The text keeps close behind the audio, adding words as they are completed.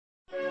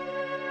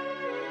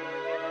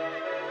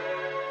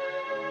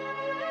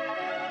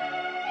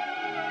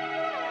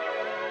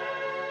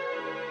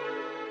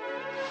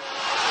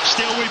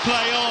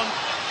replay on.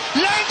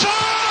 Lenton!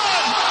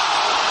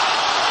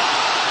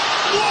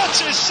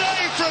 What a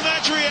save from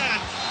Adrian!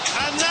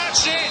 And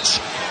that's it.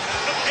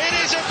 It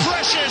is a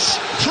precious,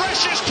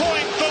 precious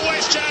point for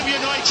West Ham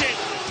United.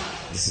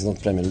 This is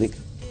not Premier League.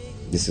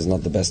 This is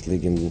not the best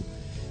league in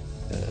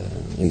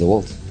the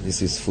world.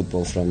 This is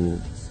football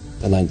from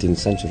the 19th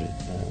century.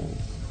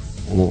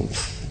 No.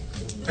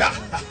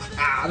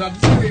 I'll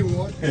tell you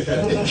what, he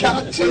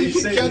can't take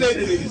it, can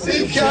he?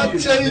 He can't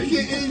take it,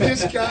 he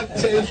just can't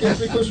take it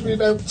because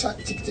we've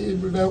out-tacticked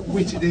him, we've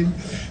out-witted him.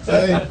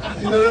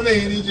 You know what I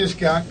mean? He just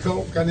can't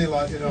cope, can he,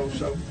 like, you know,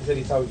 so... He said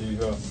he told you as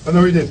well. I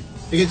know he did.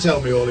 He can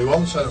tell me all he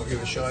wants, I don't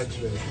give a shite to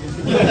him.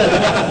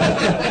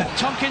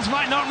 Tompkins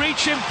might not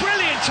reach him,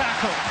 brilliant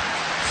tackle.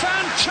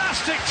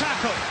 Fantastic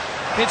tackle.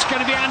 It's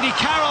going to be Andy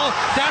Carroll,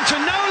 down to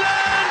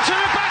Nolan, to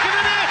the back of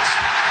the net.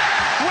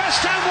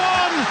 West Ham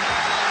 1.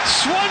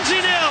 Swansea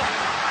 0.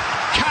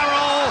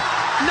 Carroll,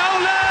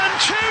 Nolan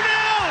 2-0.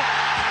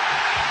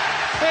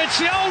 It's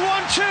the old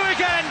 1-2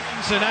 again.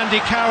 And Andy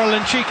Carroll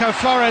and Chico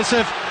Flores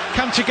have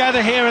come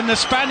together here, and the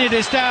Spaniard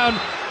is down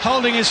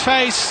holding his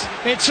face.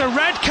 It's a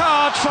red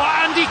card for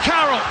Andy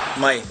Carroll.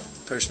 My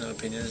personal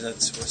opinion is that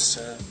was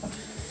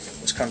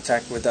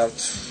contact without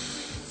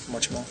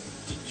much more.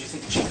 Do you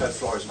think Chico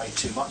Flores made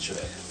too much of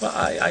it? Well,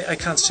 I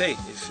can't say.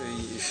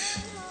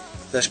 If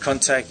there's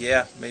contact,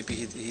 yeah, maybe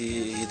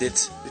he did.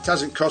 It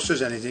hasn't cost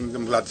us anything,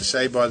 I'm glad to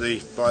say, by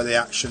the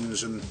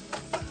actions and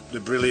the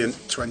brilliant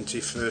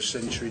 21st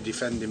century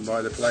defending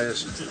by the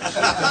players this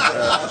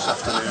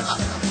afternoon.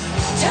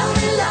 Tell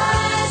me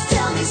lies,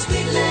 tell me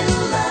sweet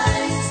little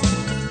lies.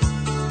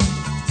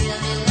 Tell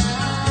me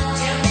lies,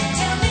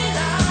 tell me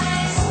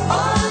lies.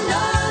 Oh no,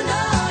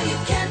 you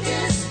can't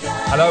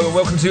disguise. Hello and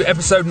welcome to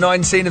episode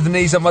 19 of the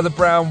Knees Up Mother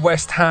Brown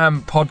West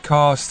Ham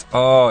podcast.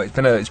 Oh,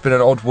 it's been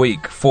an odd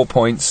week. 4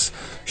 points.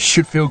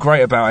 Should feel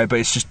great about it, but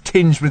it's just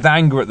tinged with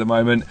anger at the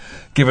moment,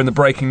 given the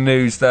breaking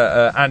news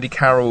that Andy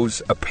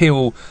Carroll's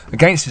appeal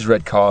against his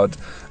red card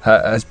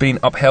has been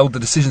upheld. The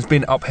decision's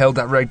been upheld.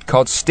 That red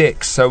card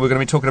sticks. So we're going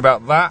to be talking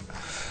about that.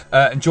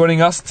 And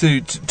joining us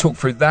to talk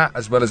through that,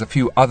 as well as a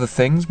few other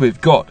things,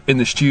 we've got in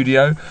the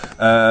studio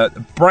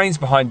brains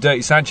behind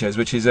Dirty Sanchez,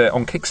 which is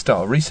on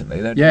Kickstarter recently.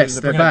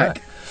 They're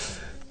back.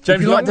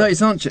 James, if you like Dirty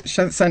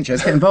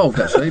Sanchez, get involved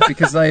actually,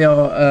 because they're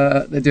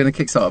doing a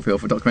Kickstarter appeal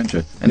for a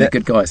documentary, and they're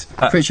good guys.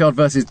 Pritchard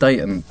versus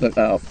Dayton, look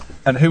that up.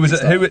 And who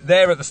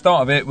there at the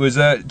start of it was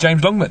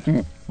James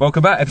Longman.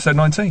 Welcome back, episode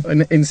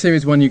 19. In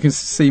series 1, you can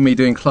see me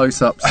doing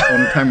close-ups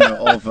on camera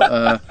of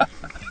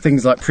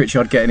things like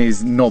Pritchard getting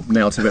his knob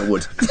nailed to a bit of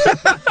wood.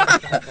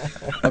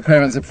 My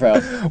parents are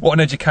proud. What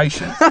an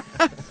education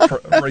for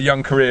a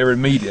young career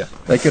in media.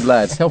 They're good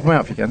lads. Help them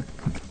out if you can.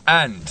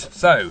 And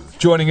so,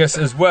 joining us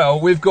as well,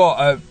 we've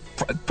got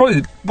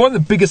probably one of the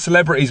biggest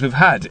celebrities we've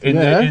had in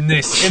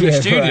the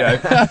studio.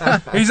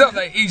 Right. He's up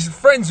there. He's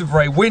friends with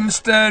Ray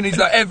Winston. He's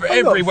like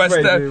every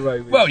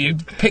Western. Well, you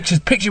picture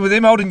with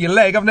him holding your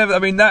leg.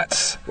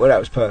 That's. Well, that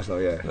was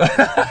personal, yeah.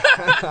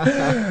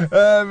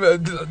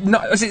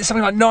 Is it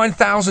something like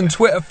 9,000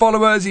 Twitter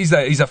followers? He's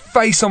a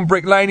face on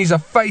Brick Lane. He's a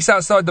face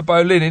outside the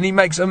Boleyn, and he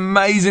makes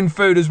amazing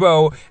food as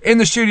well. In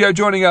the studio,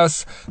 joining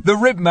us, the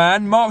Rib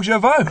Man, Mark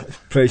Gervaux.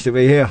 Pleased to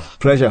be here.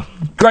 Pleasure.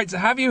 Great to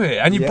have you here,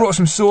 and you brought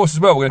some sauce as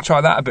well. We're going to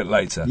try that a bit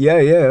later.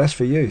 Yeah, that's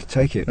for you.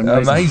 Take it.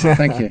 Amazing.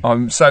 Thank you.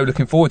 I'm so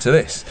looking forward to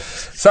this.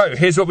 So,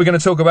 here's what we're going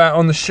to talk about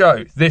on the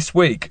show this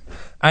week.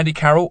 Andy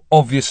Carroll,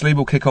 obviously,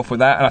 we'll kick off with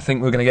that, and I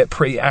think we're going to get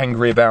pretty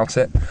angry about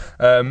it.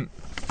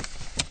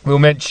 We'll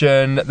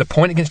mention the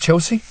point against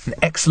Chelsea, an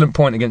excellent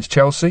point against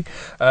Chelsea,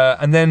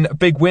 and then a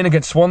big win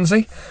against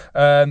Swansea.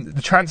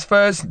 The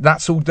transfers,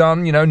 that's all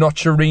done,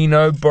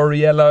 Nocerino,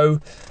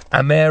 Borriello,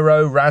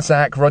 Amero,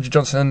 Razak, Roger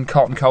Johnson,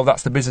 Carlton Cole,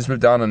 that's the business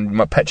we've done, and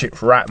my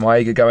Petric Rat,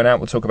 Maega going out,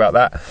 we'll talk about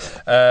that.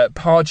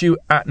 Pardew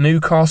at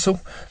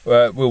Newcastle,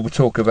 we'll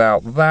talk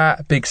about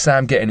that. Big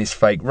Sam getting his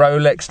fake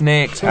Rolex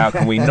nicked, how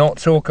can we not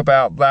talk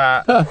about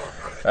that?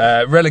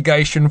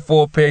 Relegation,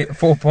 4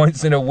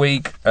 points in a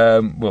week,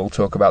 we'll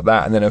talk about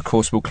that, and then of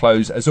course we'll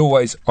close as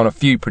always on a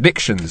few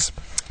predictions.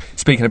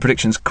 Speaking of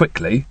predictions,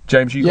 quickly,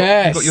 James, you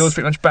got yours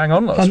pretty much bang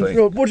on last week.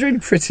 What do you mean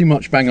pretty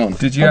much bang on?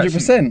 Did you 100%?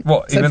 Actually,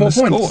 what, even the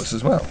scores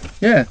as well?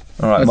 Yeah.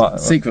 All right,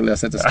 secretly I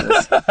said the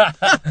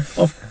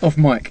scores. off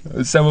mic.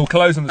 So we'll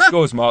close on the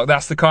scores, Mark.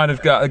 That's the kind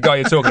of guy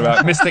you're talking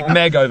about. Mystic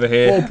Meg over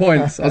here. 4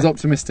 points. I was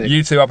optimistic.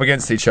 You two up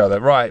against each other.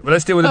 Right, well,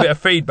 let's deal with a bit of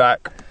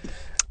feedback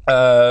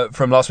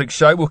from last week's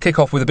show. We'll kick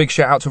off with a big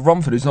shout out to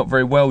Romford, who's not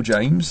very well,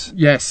 James.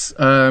 Yes,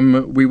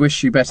 we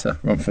wish you better,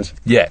 Romford.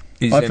 Yeah.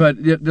 I've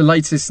heard the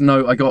latest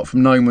note I got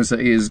from Gnome was that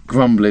he is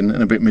grumbling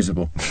and a bit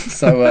miserable.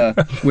 So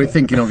we're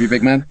thinking of you,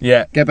 big man.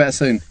 Yeah. Get better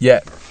soon.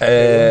 Yeah.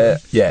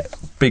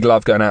 Big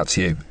love going out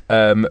to you.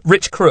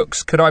 Rich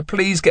Crooks, could I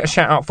please get a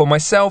shout out for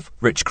myself,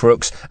 Rich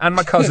Crooks, and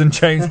my cousin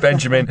James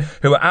Benjamin,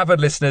 who are avid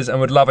listeners and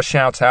would love a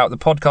shout out. The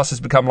podcast has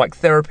become like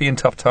therapy in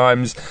tough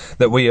times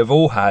that we have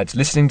all had.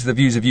 Listening to the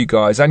views of you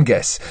guys and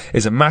guests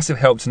is a massive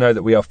help to know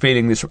that we are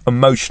feeling this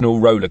emotional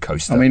roller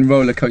coaster. I mean,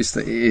 roller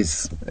coaster it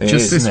is.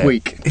 Just this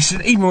week. It's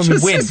even when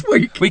Just win. this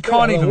week. We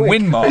can't even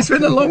win, Mark. It's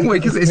been a long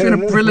week. It's been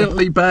a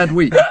brilliantly bad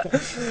week.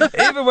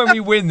 Even when we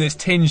win, it's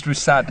tinged with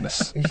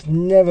sadness. It's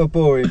never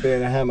boring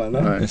being a Hammer,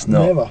 no? It's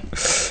not.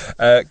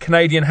 Never.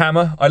 Canadian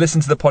Hammer. I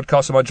listen to the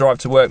podcast on my drive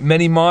to work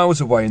many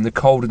miles away in the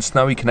cold and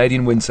snowy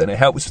Canadian winter, and it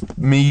helps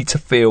me to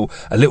feel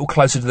a little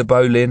closer to the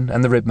Boleyn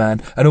and the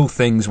Ribman and all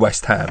things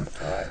West Ham.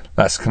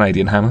 That's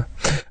Canadian Hammer.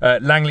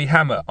 Langley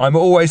Hammer. I'm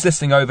always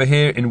listening over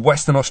here in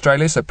Western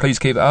Australia, so please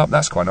keep it up.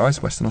 That's quite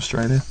nice, Western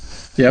Australia.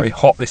 Yeah. Very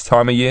hot this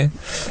time of year.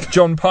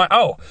 John Pipe.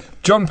 Oh,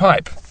 John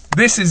Pipe.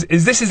 Is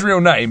this his real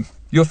name?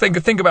 You'll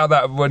think about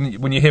that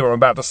when you hear what I'm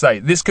about to say.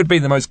 This could be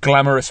the most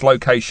glamorous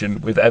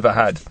location we've ever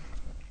had.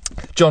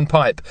 John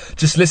Pipe,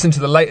 just listen to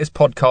the latest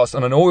podcast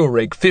on an oil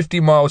rig 50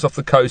 miles off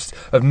the coast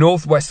of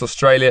northwest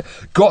Australia.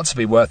 Got to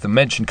be worth a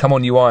mention. Come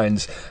on, you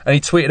irons. And he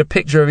tweeted a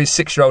picture of his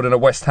 6-year-old in a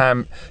West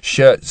Ham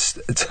shirt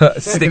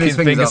sticking his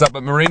fingers up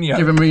at Mourinho.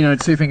 Giving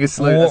Mourinho 2 finger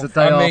salute as a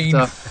day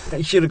after.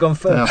 He should have gone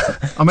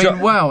first. I mean,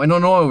 wow, in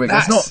an oil rig.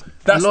 That's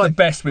the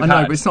best we've had.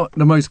 I know, but it's not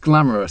the most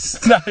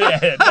glamorous. No,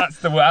 yeah,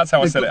 that's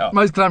how I set it up.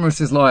 Most glamorous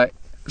is like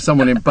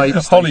someone in Babe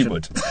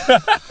Hollywood.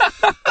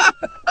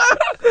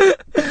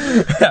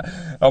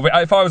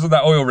 If I was on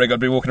that oil rig, I'd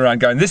be walking around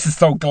going, "This is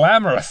so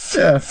glamorous,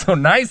 so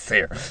nice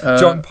here."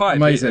 John Pipe,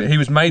 amazing. He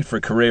was made for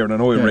a career on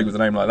an oil rig with a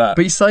name like that.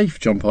 Be safe,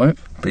 John Pipe.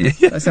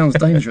 That sounds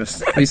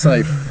dangerous. Be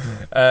safe.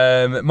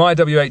 My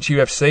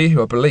WHUFC,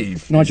 who I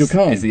believe Nigel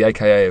Khan is the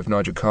AKA of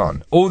Nigel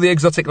Khan. All the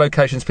exotic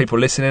locations people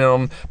listening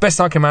on. Best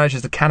I can manage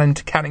is the Canning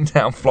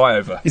Town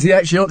flyover. Is he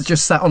actually not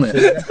just sat on it?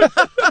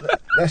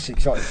 That's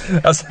exciting.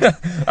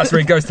 That's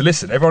where he goes to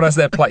listen. Everyone has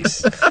their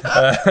place.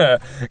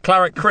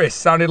 Claret Chris.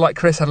 Sounded like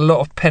Chris had a lot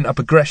of pent-up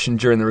aggression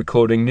during the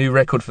recording. New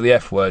record for the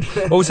F word.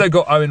 Also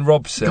got Owen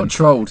Robson. Got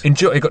trolled. He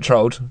got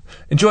trolled.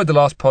 Enjoyed the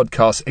last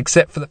podcast,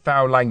 except for the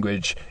foul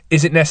language.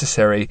 Is it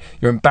necessary?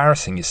 You're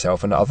embarrassing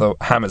yourself and other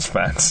Hammers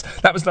fans.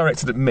 That was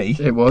directed at me.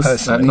 It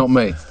was, not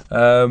me.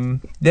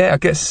 I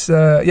guess,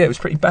 it was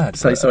pretty bad.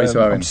 Say sorry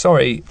to Owen. I'm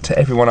sorry to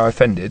everyone I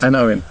offended. And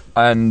Owen.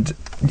 And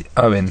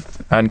Owen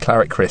and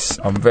Claret Chris.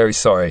 I'm very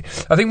sorry.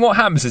 I think what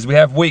happens is we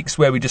have weeks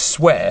where we just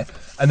swear,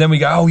 and then we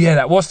go, oh yeah,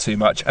 that was too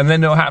much. And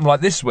then it'll happen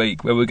like this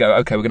week where we go,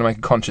 okay, we're going to make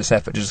a conscious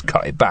effort to just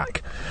cut it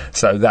back.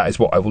 So that is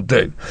what I will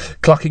do.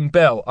 Clucking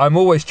Bell. I'm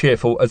always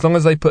cheerful. As long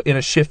as they put in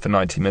a shift for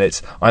 90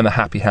 minutes, I'm a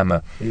happy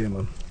Hammer. Yeah,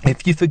 man.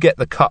 If you forget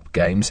the cup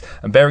games,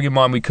 and bearing in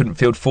mind we couldn't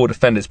field 4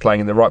 defenders playing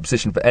in the right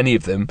position for any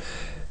of them,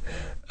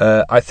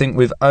 I think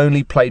we've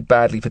only played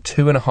badly for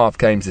 2.5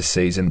 games this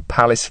season.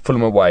 Palace,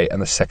 Fulham away,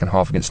 and the second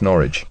half against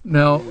Norwich.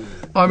 Now,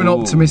 I'm an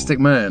optimistic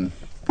man,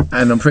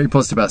 and I'm pretty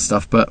positive about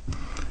stuff, but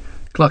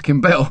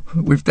Clucking Bell,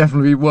 we've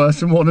definitely been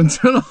worse for more than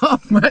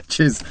 2.5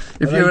 matches.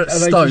 If you're at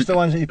Stoke, are they just the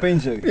ones that you've been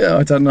to? Yeah,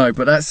 I don't know,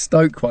 but that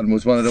Stoke one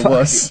was one of the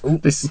worst.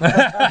 It's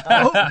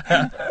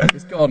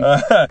gone.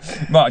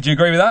 Mark, do you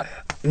agree with that?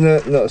 No,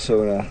 not at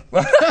all, no.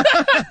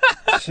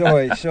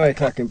 sorry,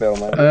 Clucking Bell,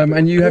 man.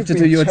 And you have to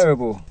do your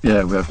terrible.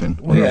 Yeah, we have been.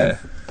 Yeah.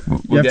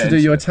 You have to do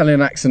your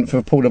Italian accent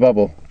for Paul the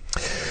Bubble.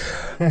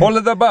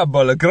 Paul the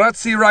Bubble,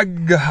 grazie I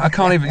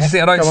can't even, you see,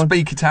 I don't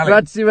speak Italian.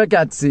 Grazie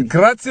ragazzi.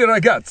 Grazie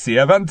ragazzi,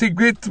 avanti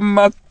quit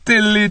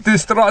Mattilli di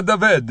strada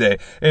verde,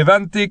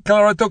 avanti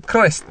clarato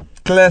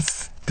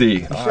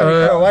clesti.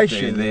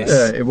 Croatian.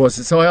 Yeah, it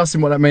was. So I asked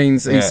him what that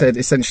means. He said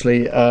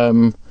essentially,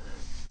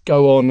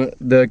 go on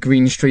the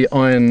Green Street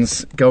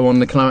Irons, go on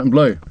the Claret and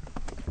Blue.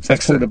 So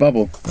that's Paul the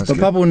Bubble. But good.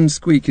 Bubble and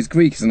squeak is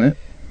Greek, isn't it?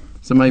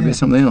 So maybe it's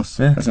something else.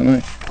 Yeah. I don't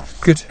know.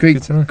 Good. Greek,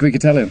 good to know. Greek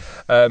Italian.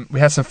 We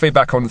had some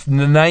feedback on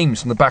the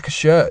names on the back of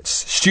shirts.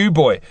 Stew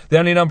Boy. The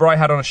only number I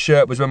had on a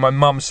shirt was when my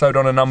mum sewed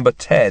on a number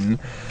 10.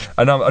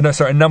 A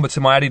number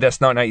to my Adidas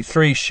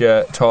 1983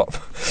 shirt top.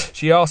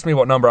 She asked me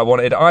what number I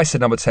wanted. I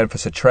said number 10 for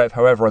Sir Trev.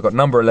 However, I got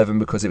number 11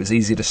 because it was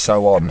easy to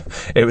sew on.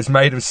 It was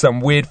made of some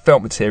weird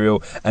felt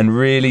material and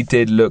really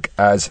did look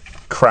as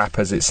crap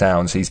as it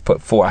sounds. He's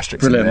put 4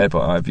 asterisks in there,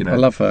 but I've, I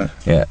love her.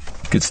 Yeah,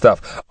 good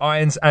stuff.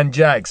 Irons and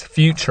Jags.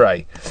 Futre.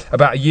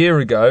 About a year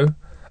ago.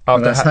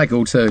 That's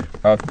Haggle too.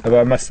 Have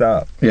I messed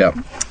that up? Yeah.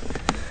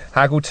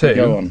 Haggle 2.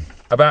 Go on.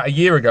 About a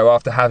year ago,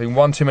 after having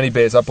one too many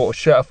beers, I bought a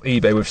shirt off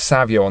eBay with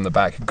Savio on the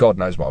back. God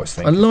knows what I was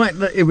thinking. I like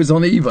that it was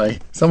on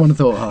eBay. Someone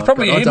thought,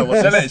 probably him.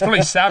 It's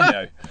probably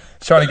Savio.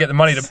 Trying to get the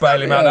money to bail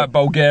him out of that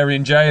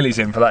Bulgarian jail he's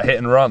in for that hit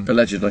and run.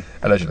 Allegedly.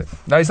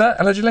 No, is that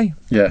allegedly?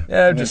 Yeah.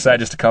 Yeah, just say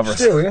just to cover us.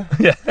 Still, yeah.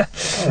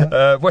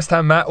 Yeah. West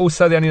Ham Matt.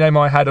 Also, the only name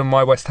I had on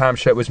my West Ham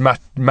shirt was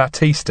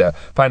Matista,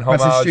 paying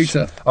homage.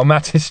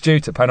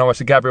 Matista, paying homage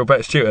to Gabriel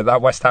Betts-Stuter,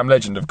 that West Ham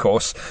legend, of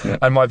course,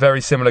 and my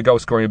very similar goal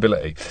scoring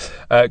ability.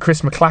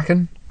 Chris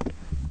McClacken.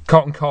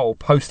 Carlton Cole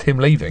post him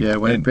leaving. Yeah,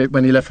 when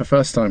he left the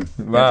first time.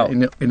 Wow.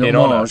 In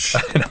homage.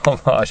 In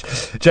homage.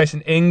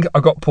 Jason Ing, I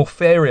got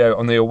Porfirio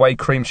on the away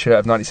cream shirt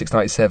of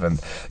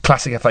 96-97.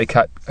 Classic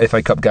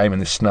FA Cup game in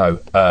the snow.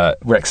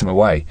 Wrexham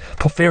away.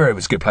 Porfirio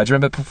was a good player. Do you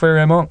remember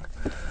Porfirio, Mark?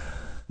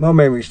 My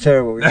memory's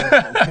terrible,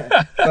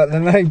 but the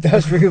name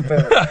does ring a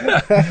bell.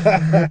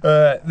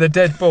 The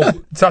Dead Ball,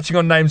 touching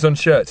on names on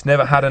shirts,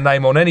 never had a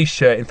name on any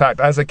shirt. In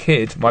fact, as a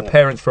kid, my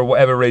parents, for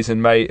whatever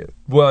reason,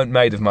 weren't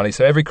made of money.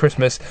 So every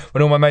Christmas,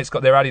 when all my mates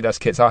got their Adidas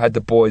kits, I had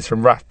the boys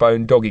from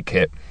Rathbone doggy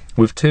kit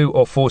with 2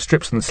 or 4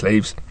 strips on the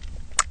sleeves.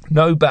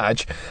 No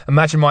badge.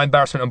 Imagine my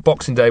embarrassment on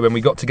Boxing Day when we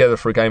got together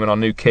for a game in our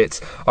new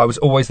kits. I was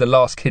always the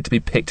last kid to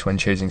be picked when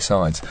choosing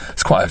sides.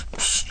 It's quite a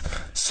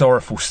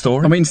sorrowful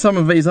story. I mean, some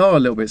of these are a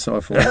little bit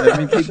sorrowful. I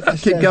mean,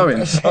 keep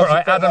going. All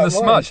right, Adam the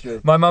Smudge.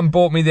 My mum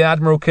bought me the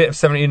Admiral kit of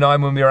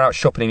 79 when we were out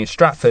shopping in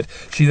Stratford.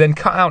 She then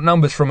cut out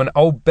numbers from an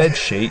old bed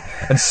sheet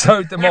and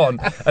sewed them on.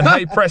 And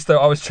hey presto,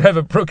 I was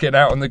Trevor Brooking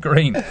out on the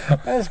green.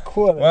 That's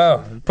quality.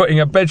 Wow,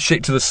 putting a bed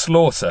sheet to the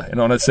slaughter in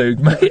honour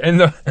to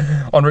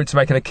en route to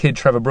making a kid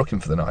Trevor Brooking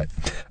for the night.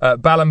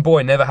 Ballon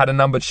Boy never had a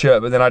numbered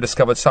shirt, but then I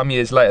discovered some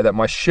years later that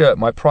my shirt,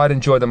 my pride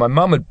and joy that my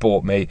mum had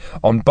bought me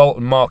on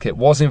Bolton Market,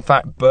 was in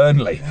fact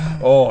Burnley.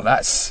 Oh,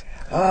 that's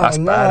bad,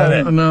 isn't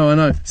it? I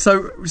know.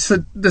 So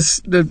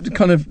the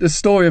kind of the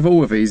story of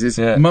all of these is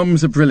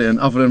mums are brilliant,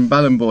 other than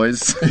Ballon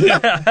Boys, who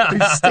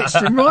stitched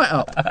him right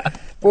up.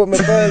 Bought me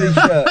a Burnley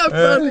shirt.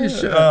 Burnley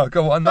shirt. Oh,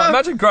 God.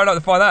 Imagine growing up to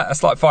find that.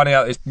 That's like finding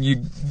out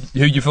who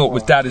you thought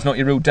was dad is not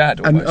your real dad.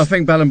 Almost. And I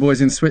think Ballon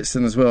Boy's in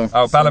Switzerland as well.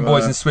 Oh, Ballon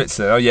Boy's in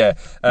Switzerland. Oh, yeah.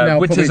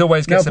 Witters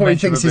always gets a probably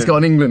mention. Thinks he's got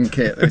an England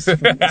kit.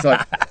 It's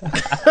like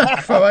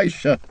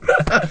Croatia.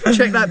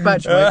 Check that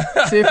badge, mate.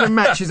 See if it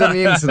matches on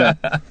the internet.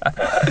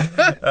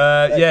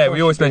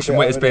 We always mention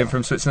Witters being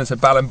from Switzerland, so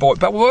Ballon Boy.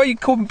 But why you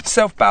call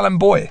himself Ballon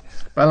Boy?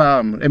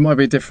 It might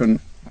be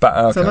different. But,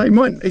 okay. So,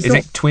 no, is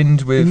it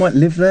twinned with? He might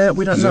live there.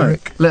 We don't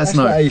Zurich? know. Let us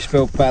know. That's not how you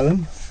spell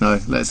Ballon. No,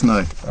 let us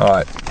know. All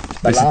right.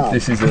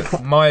 This is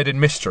a mired in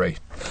mystery.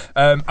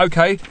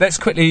 Okay, let's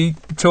quickly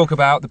talk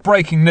about the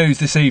breaking news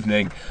this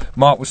evening.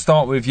 Mark, we'll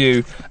start with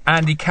you.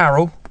 Andy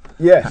Carroll.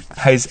 Yeah.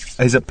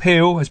 His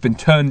appeal has been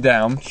turned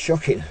down.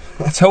 Shocking.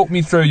 Talk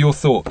me through your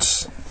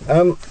thoughts.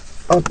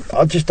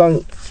 I just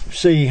don't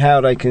see how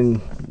they can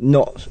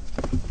not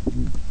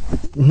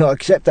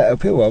accept that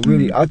appeal. I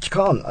just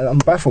can't. I'm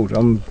baffled.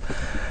 I'm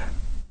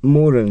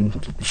more than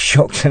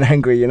shocked and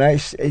angry. You know,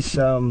 it's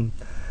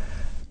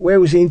where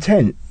was the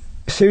intent?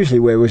 Seriously,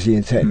 where was the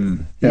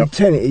intent? The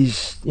intent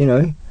is, you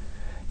know,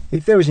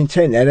 if there was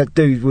intent there, that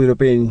dude would have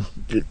been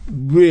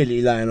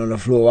really laying on the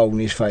floor holding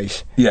his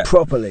face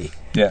properly.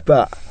 Yeah.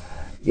 But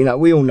you know,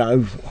 we all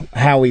know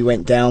how he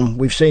went down.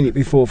 We've seen it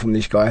before from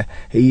this guy.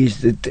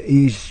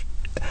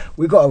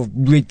 We've got to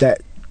rid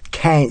that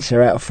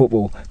cancer out of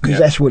football, because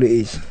that's what it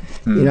is.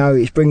 You know,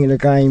 it's bringing the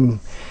game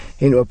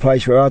into a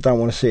place where I don't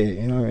want to see it.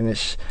 You know, and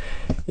it's,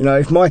 you know,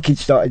 if my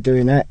kids started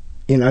doing that,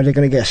 you know, they're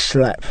going to get a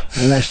slap,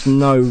 and that's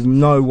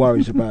no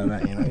worries about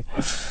that.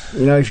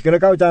 You know, if you're going to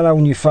go down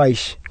on your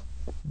face,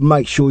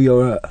 make sure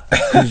you're hurt,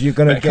 because you're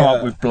going to get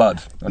hurt with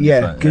blood.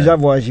 Yeah, because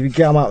otherwise, if you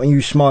get them up and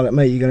you smile at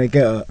me, you're going to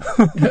get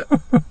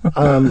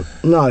hurt.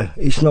 No,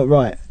 it's not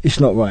right. It's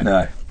not right.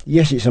 No.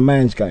 Yes, it's a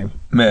man's game.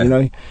 Yeah. You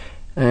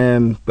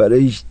know, but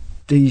these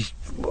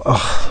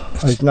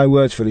there's no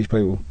words for these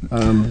people.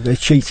 They're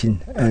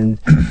cheating, and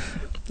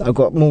I've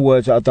got more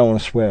words that I don't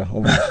want to swear.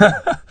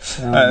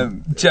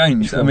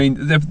 James, I mean,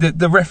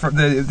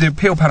 the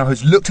appeal panel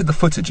has looked at the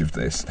footage of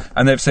this,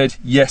 and they've said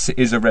yes, it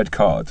is a red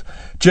card.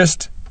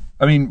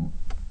 I mean,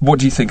 what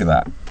do you think of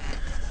that?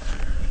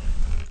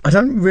 I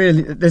don't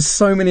really. There's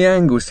so many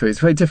angles to it. It's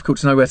very difficult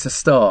to know where to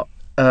start.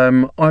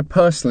 I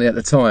personally, at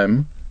the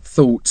time,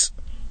 thought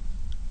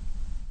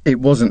it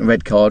wasn't a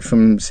red card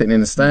from sitting in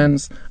the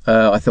stands.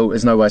 I thought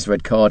there's no way it's a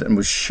red card, and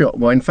was shocked.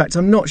 Well, in fact,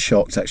 I'm not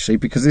shocked, actually,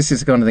 because this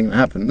is the kind of thing that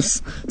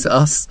happens to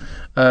us.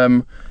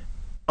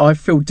 I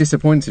feel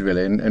disappointed,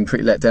 really, and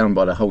pretty let down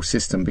by the whole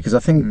system, because I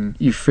think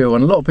you feel,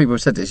 and a lot of people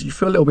have said this, you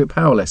feel a little bit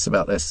powerless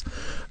about this.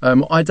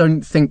 I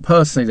don't think,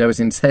 personally, there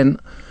was intent.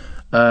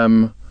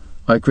 I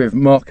agree with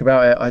Mark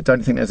about it. I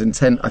don't think there's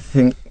intent. I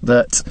think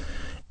that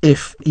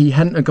if he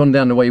hadn't have gone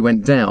down the way he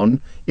went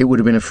down, it would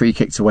have been a free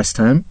kick to West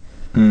Ham.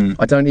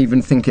 I don't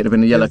even think it'd have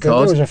been a yellow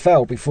card. There was a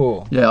foul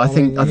before. Yeah, I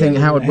think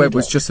Howard Webb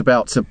was just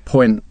about to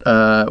point,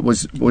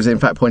 was in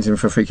fact pointing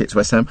for a free kick to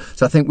West Ham.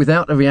 So I think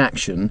without a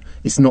reaction,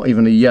 it's not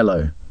even a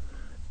yellow.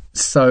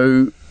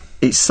 So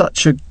it's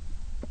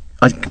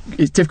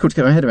it's difficult to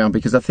get my head around,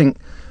 because I think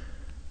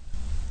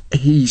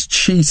he's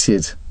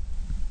cheated.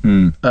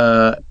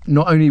 Not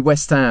only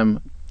West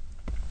Ham,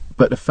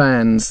 but the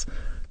fans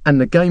and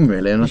the game,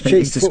 really, and I think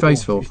it's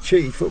disgraceful. It's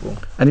cheated football,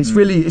 and it's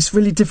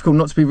really difficult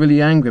not to be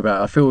really angry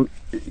about it. I feel,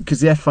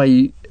 because the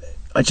FA,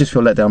 I just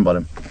feel let down by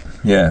them.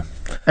 Yeah,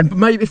 and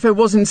maybe if there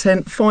was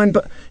intent, fine,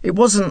 but it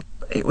wasn't.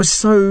 It was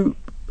so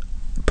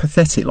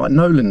pathetic. Like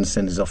Nolan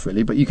sent us off,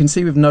 really, but you can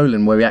see with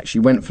Nolan where he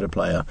actually went for the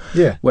player.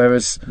 Yeah.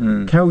 Whereas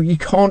Carroll, you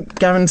can't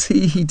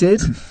guarantee he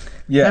did.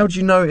 Yeah. How do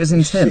you know it was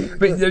intent?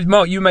 But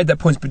Mark, you made that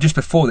point, but just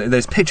before that,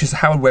 there's pictures of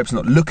Howard Webb's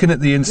not looking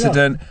at the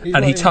incident,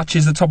 and he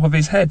touches the top of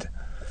his head.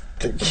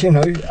 You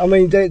know, I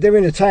mean, they're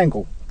in a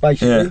tangle,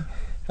 basically. Yeah.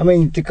 I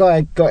mean, the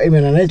guy got him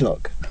in an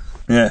headlock.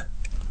 Yeah.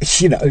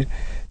 You know,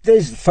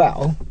 there's the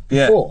foul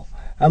before.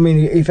 I mean,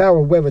 if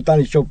Howard Webb had done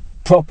his job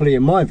properly,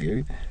 in my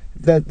view,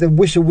 the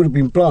whistle would have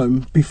been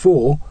blown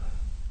before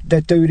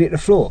that dude hit the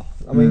floor.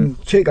 I mean,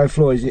 Chico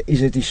Flores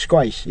is a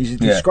disgrace. He's a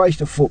disgrace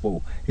to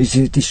football. He's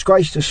a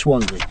disgrace to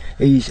Swansea.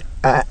 He's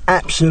an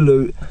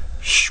absolute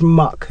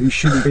schmuck who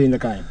shouldn't be in the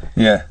game.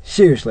 Yeah.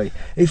 Seriously.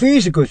 If he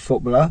is a good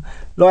footballer,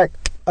 like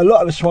a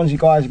lot of the Swansea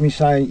guys have been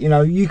saying, you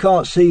know, you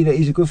can't see that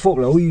he's a good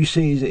footballer. All you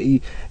see is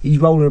that he's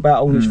rolling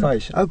about on his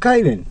face.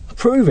 Okay then,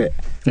 prove it.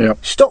 Yeah.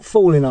 Stop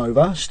falling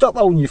over. Stop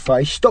holding your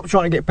face. Stop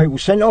trying to get people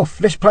sent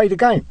off. Let's play the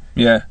game.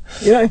 Yeah.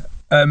 You know?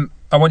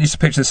 I want you to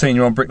picture the scene.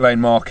 You're on Brick Lane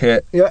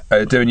Market,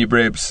 doing your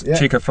ribs. Yeah.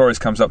 Chico Flores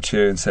comes up to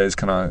you and says,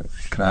 "Can I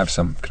have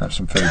some food,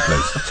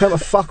 please?" Tell him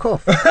to fuck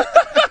off.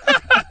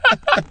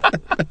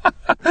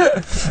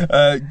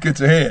 Good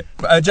to hear.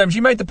 James,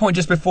 you made the point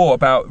just before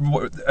about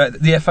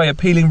the FA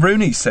appealing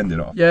Rooney's sending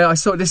off. Yeah, I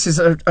saw this is.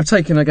 I've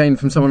taken again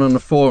from someone on the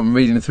forum,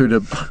 reading through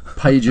the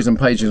pages and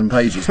pages and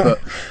pages.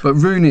 But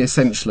Rooney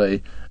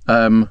essentially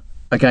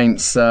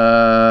against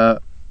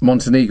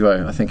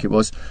Montenegro, I think it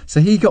was. So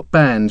he got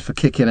banned for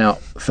kicking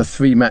out for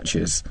 3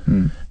 matches,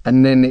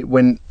 and then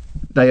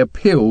they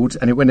appealed,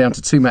 and it went down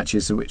to 2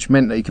 matches, which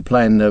meant that he could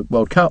play in the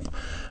World Cup.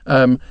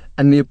 And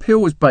the appeal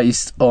was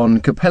based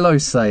on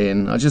Capello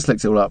saying, I just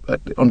looked it all up,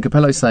 on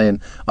Capello saying,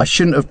 I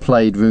shouldn't have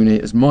played Rooney,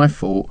 it was my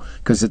fault,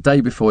 because the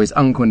day before his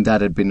uncle and dad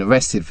had been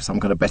arrested for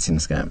some kind of betting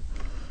scam.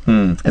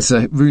 And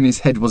so Rooney's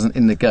head wasn't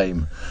in the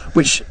game.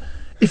 Which,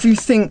 if you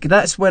think,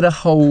 that's where the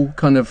whole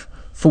kind of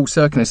full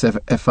circus of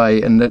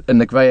FA and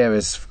the grey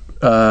areas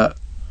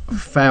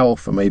foul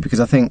for me, because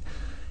I think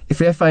if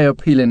the FA are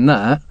appealing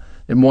that,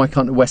 then why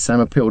can't the West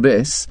Ham appeal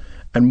this?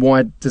 And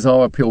why does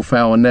our appeal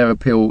fail and their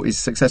appeal is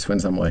successful in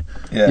some way?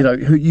 Yeah. You know,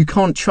 you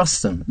can't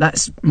trust them.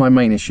 That's my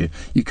main issue.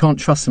 You can't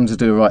trust them to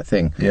do the right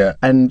thing. Yeah.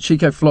 And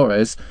Chico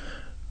Flores,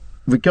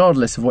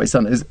 regardless of what he's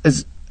done,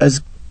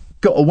 has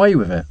got away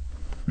with it.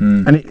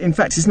 And in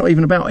fact, it's not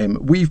even about him.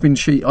 We've been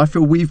cheated. I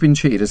feel we've been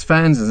cheated as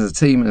fans, as a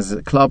team, as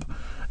a club,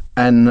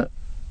 and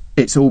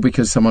it's all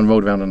because someone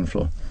rolled around on the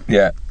floor.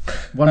 Yeah.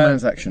 One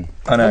man's action.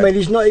 I know. I mean,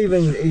 he's not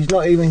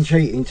even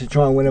cheating to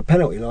try and win a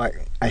penalty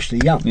like Ashley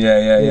Young.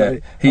 Yeah. You know,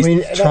 He's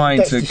trying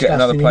that's to get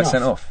another player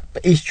sent off.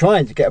 But he's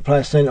trying to get a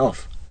player sent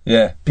off.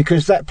 Yeah.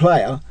 Because that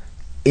player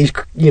is,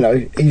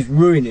 he's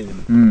ruining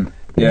them.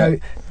 You know,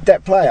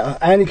 that player,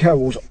 Andy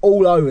Carroll's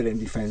all over them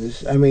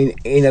defenders. I mean,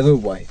 in a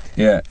good way.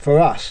 Yeah. For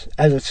us,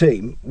 as a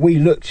team, we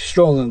looked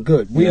strong and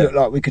good. We looked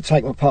like we could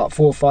take them apart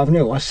 4 or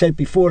 5-0. I said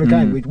before the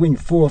game we'd win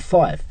 4 or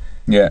 5.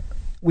 Yeah.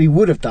 We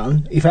would have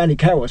done if Andy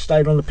Carroll had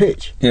stayed on the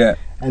pitch. Yeah.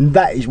 And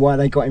that is why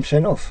they got him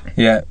sent off.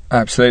 Yeah,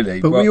 absolutely.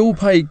 But we all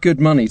pay good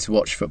money to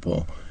watch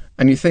football,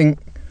 and you think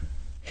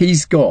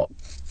he's got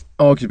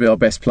arguably our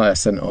best player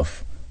sent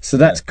off. So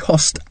that's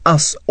cost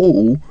us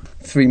all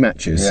 3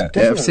 matches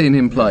of seeing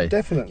him play.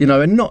 Definitely. You know,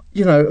 and not,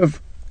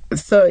 of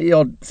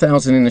 30-odd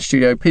thousand in the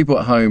studio, people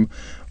at home,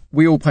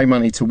 we all pay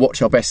money to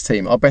watch our best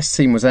team. Our best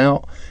team was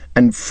out,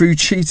 and through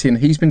cheating,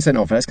 he's been sent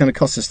off, and that's going to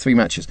cost us 3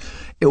 matches.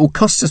 It will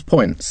cost us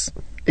points.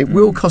 It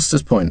will cost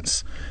us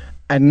points.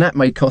 And that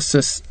may cost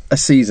us a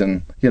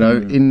season,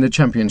 in the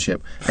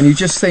Championship. And you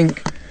just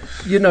think,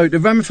 the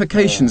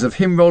ramifications of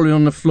him rolling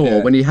on the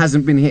floor when he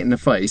hasn't been hit in the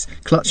face,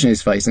 clutching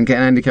his face and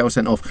getting Andy Carroll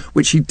sent off,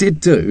 which he did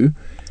do,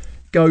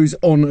 goes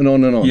on and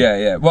on and on.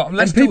 Yeah. Well,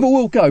 people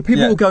will go.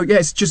 People will go,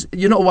 yes, just,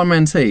 you're not a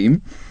one-man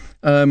team.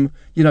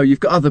 You've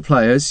got other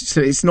players,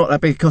 so it's not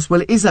that big a cost.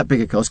 Well, it is that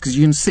big a cost because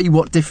you can see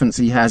what difference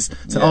he has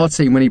to our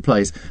team when he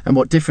plays, and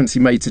what difference he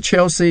made to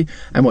Chelsea,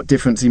 and what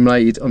difference he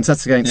made on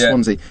Saturday against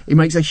Swansea. He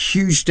makes a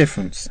huge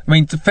difference. I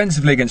mean,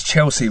 defensively against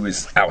Chelsea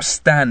was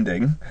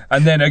outstanding,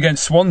 and then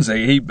against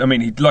Swansea, he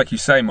like you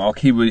say, Mark,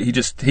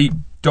 he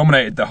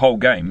dominated the whole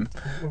game.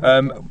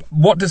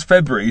 What does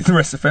the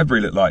rest of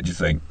February look like? Do you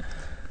think?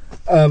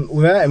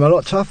 Without him, a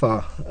lot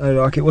tougher,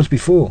 like it was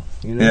before.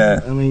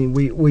 Yeah. I mean,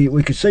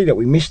 we could see that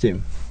we missed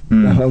him,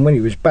 and when he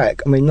was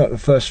back, I mean, not the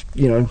first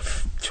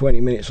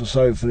 20 minutes or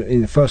so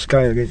in the first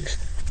game against.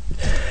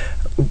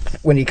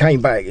 When he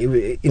came back,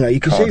 you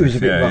could see he was a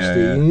bit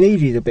rusty. He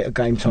needed a bit of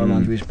game time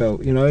under his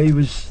belt.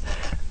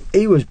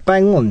 He was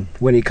bang on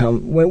when he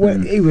come.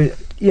 When he was,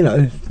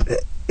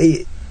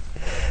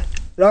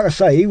 like I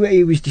say,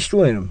 he was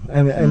destroying them,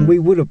 and we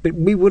would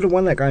have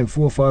won that game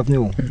 4 or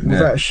 5-0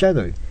 without a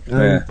shadow.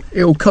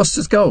 It will cost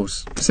us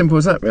goals. Simple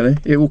as that, really.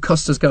 It will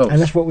cost us goals,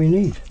 and that's what we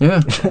need.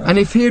 Yeah. And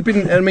if he had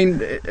been,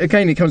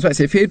 again, it comes back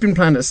to if he had been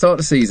planned at the start of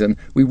the season,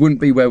 we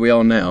wouldn't be where we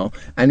are now.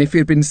 And if he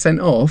had been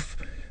sent off,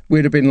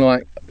 we'd have been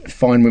like,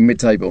 fine, we're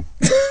mid-table.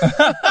 Do you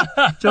know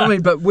what I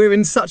mean? But we're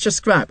in such a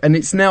scrap, and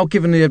it's now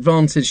given the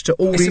advantage to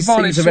all these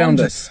teams around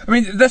us. I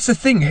mean, that's the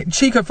thing.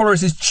 Chico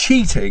Flores'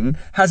 cheating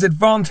has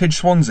advantaged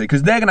Swansea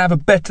because they're going to have a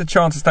better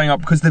chance of staying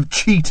up because they've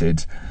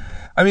cheated.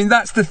 I mean,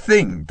 that's the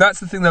thing. That's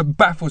the thing that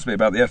baffles me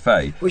about the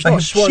FA. Well, it's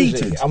not Swansea.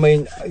 Cheated. I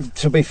mean,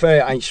 to be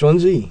fair, it ain't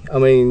Swansea. I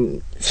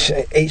mean,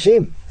 it's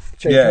him.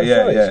 Chico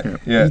Flores.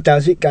 Yeah. He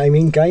does it game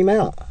in, game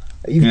out.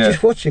 You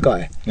just watch the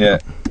guy. Yeah.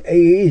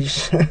 He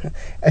is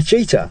a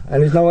cheater,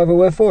 and there's no other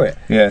word for it.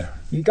 Yeah.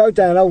 You go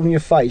down holding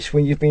your face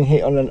when you've been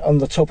hit on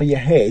the top of your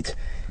head,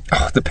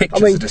 Oh, the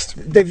pictures are just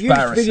they've used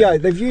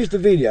embarrassing. They've used the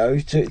video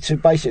to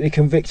basically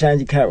convict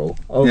Andy Carroll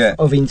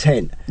of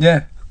intent.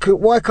 Yeah.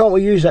 Why can't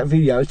we use that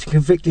video to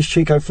convict this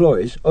Chico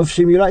Flores of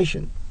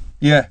simulation?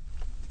 Yeah.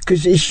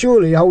 Because it's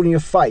surely holding your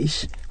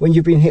face when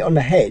you've been hit on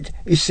the head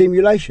is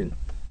simulation.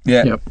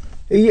 Yeah. Yep.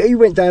 He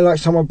went down like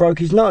someone broke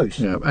his nose.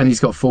 Yeah, and he's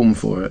got form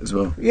for it as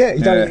well. Yeah,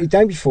 he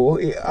done before.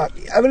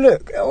 Have a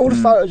look. All the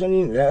photos on the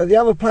internet, the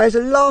other players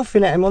are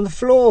laughing at him on the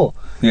floor.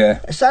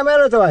 Yeah. Sam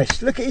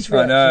Allardyce, look at his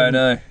reaction. I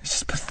know. It's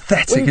just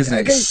pathetic, isn't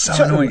it? It's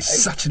so annoying.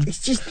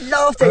 It's just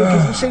laughed at him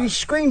because he said he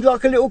screamed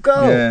like a little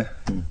girl. Yeah.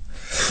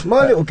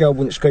 My little girl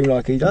wouldn't scream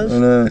like he does. I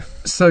know.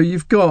 So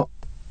you've got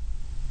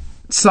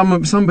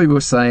some people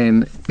are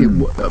saying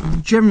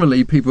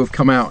generally people have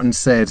come out and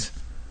said,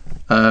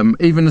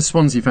 even the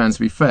Swansea fans,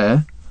 to be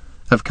fair,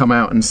 have come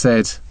out and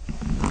said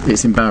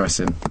it's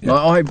embarrassing. Yeah.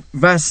 Like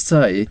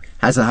Vastey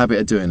has a habit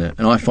of doing it,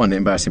 and I find it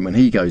embarrassing when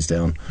he goes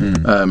down.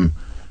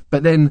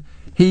 But then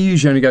he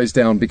usually only goes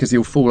down because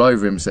he'll fall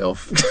over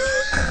himself.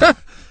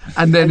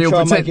 And then he'll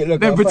pretend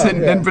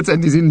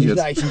he's injured.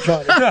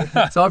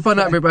 So I find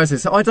that a bit embarrassing.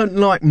 So I don't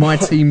like my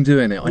team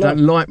doing it. I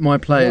don't like my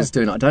players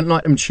doing it. I don't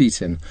like them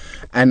cheating,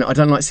 and I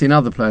don't like seeing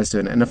other players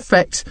doing it. And the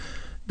fact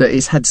that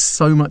it's had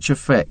so much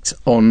effect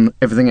on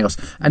everything else.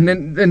 And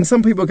then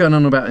some people are going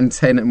on about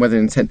intent and whether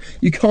intent.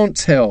 You can't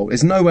tell.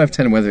 There's no way of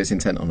telling whether it's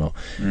intent or not.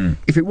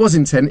 If it was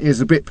intent, it was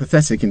a bit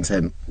pathetic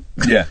intent.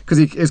 Yeah, because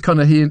it's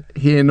kind of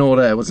here nor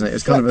there, wasn't it?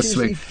 It's kind of a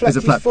swing. There's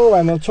a flat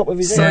forehand on top of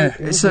his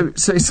head. So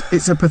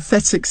it's a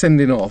pathetic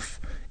sending off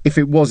if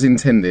it was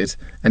intended,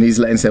 and he's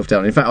let himself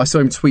down. In fact, I saw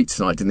him tweet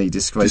tonight, didn't he?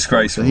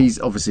 Disgraceful. So he's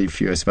obviously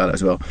furious about it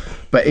as well.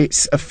 But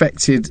it's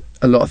affected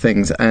a lot of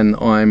things, and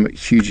I'm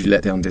hugely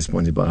let down,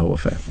 disappointed by the whole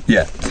affair.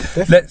 Yeah,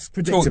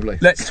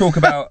 predictably. Let's talk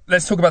about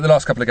the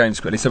last couple of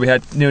games quickly. So we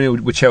had 0-0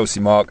 with Chelsea.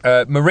 Mark,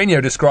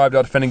 Mourinho described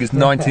our defending as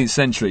 19th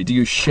century. Do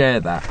you share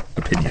that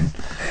opinion?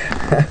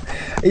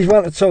 He's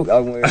one to talk.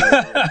 Fucking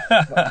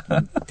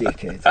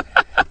dickhead.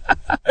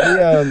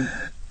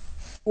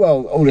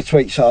 Well, all the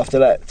tweets after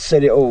that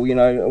said it all. You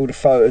know, all the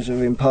photos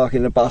of him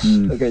parking the bus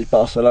against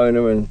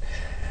Barcelona and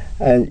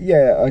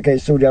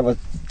against all the other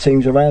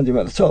teams around him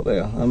at the top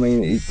there. I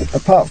mean,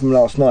 apart from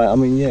last night, I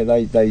mean,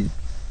 they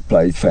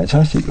played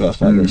fantastic last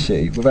night against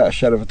City, without a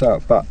shadow of a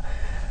doubt. But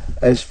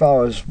as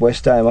far as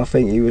West Ham, I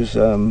think he was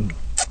a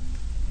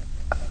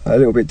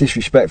little bit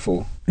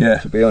disrespectful,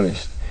 to be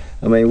honest.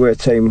 I mean, we're a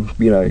team,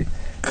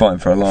 fighting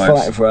for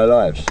our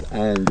lives,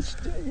 and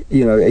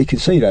he could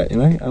see that,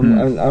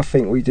 and I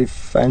think we did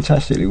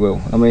fantastically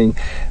well. I mean,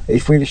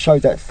 if we'd have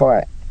showed that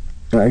fight,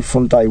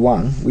 from day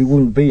one, we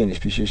wouldn't be in this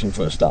position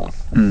for a start.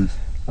 And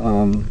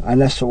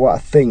that's what I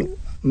think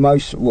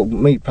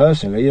me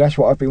personally, that's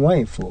what I've been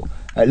waiting for,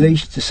 at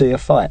least to see a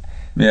fight.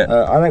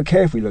 I don't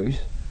care if we lose,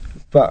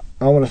 but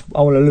I want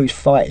to lose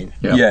fighting.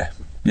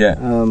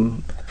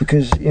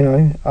 Because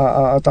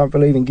I don't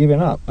believe in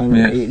giving up, and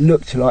it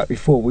looked like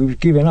before we were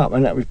giving up,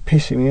 and that was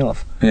pissing me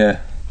off.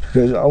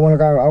 Because I want to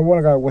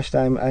go to West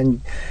Ham,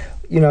 and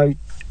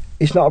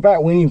it's not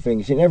about winning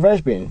things. It never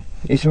has been.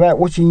 It's about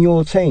watching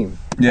your team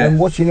and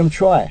watching them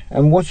try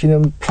and watching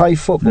them play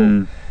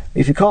football.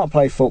 If you can't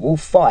play football,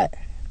 fight.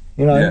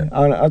 And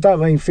I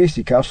don't mean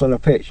fisticuffs on the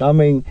pitch. I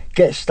mean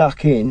get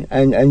stuck in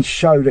and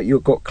show that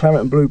you've got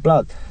claret and blue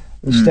blood.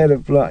 Instead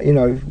of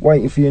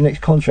waiting for your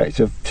next contract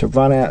to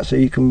run out so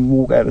you can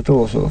walk out the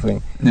door, sort of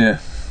thing.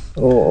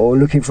 Or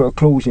looking for a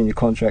clause in your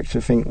contract to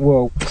think,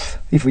 well,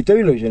 if we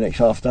do lose the next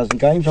half dozen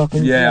games, I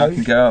can I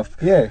can go off.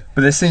 But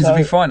there seems to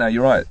be fight now.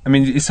 You're right. I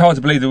mean, it's hard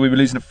to believe that we were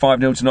losing 5-0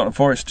 to Nottingham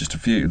Forest just a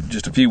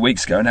few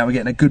weeks ago. Now we're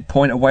getting a good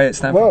point away at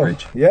Stamford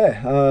Bridge.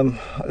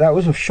 That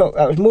was a shock.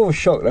 That was more of a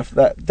shock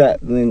that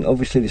than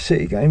obviously the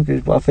City game,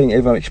 because I think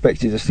everyone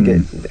expected us to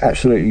get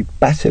absolutely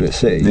battered at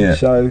City.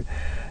 So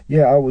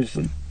I was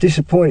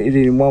disappointed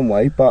in one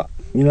way, but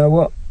you know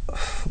what?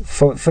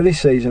 For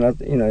this season, I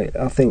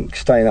think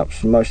staying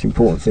up's the most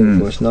important thing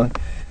for us now.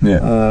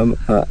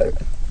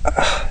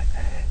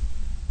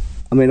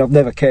 I mean, I've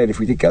never cared if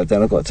we did go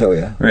down, I've got to tell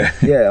you.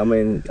 I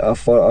mean,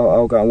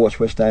 I'll go and watch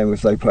West Ham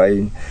if they play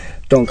in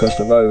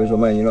Doncaster Rovers or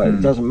Man United.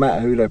 It doesn't matter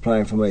who they're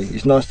playing for me.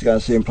 It's nice to go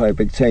and see them play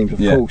big teams, of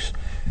course.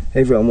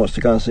 Everyone wants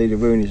to go and see the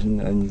Rooneys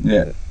and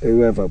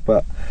whoever,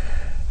 but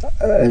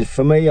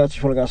for me, I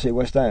just want to go and see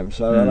West Ham,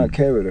 so I don't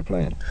care who they're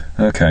playing.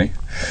 Okay.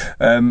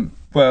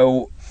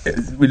 Well,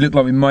 we look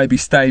like we may be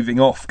staving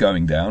off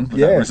going down, but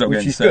that result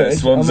against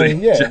Swansea. I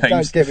mean,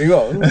 don't get me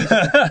wrong.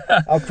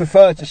 I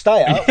prefer to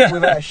stay up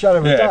without a shadow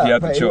of a doubt. If you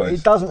had the choice.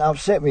 It doesn't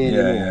upset me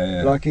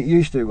anymore like it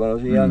used to when I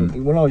was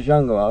young. When I was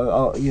younger, I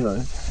up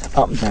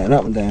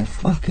and down.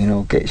 Fucking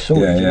hell, get it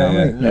sorted. You know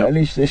what I mean? At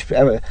least let's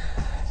have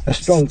a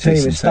strong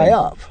team and stay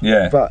up.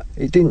 But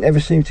it didn't ever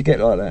seem to get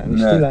like that, and it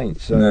still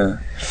ain't. So,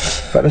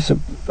 but I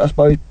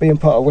suppose being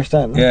part of West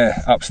Ham.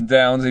 Ups and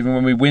downs. Even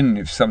when we win,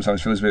 it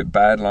sometimes feels a bit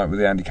bad, like with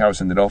the Andy Carroll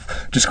sending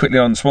off. Just quickly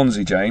on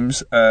Swansea,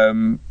 James.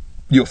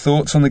 Your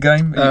thoughts on the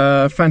game?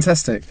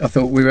 Fantastic. I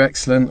thought we were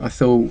excellent. I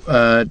thought,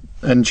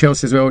 and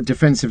Chelsea as well,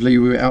 defensively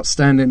we were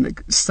outstanding.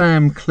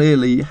 Sam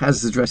clearly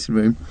has the dressing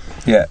room,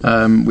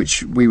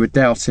 which we were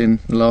doubting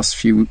the last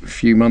few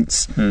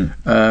months.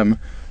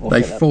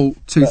 They fought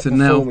tooth and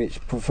nail.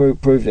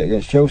 Proved it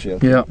against Chelsea.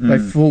 Yeah, they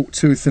fought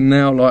tooth and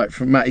nail. Like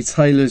from Matty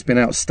Taylor's been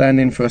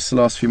outstanding for us the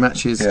last few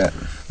matches. Yeah.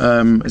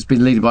 Has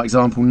been leading by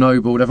example.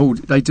 Noble.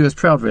 They do us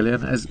proud, really.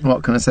 And as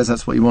Mark kind of says,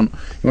 that's what you want. You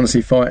want to see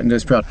fight and do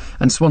us proud.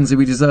 And Swansea,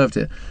 we deserved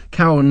it.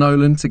 Carroll and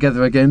Nolan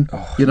together again.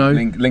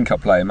 Link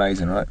up play,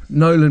 amazing, right?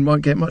 Nolan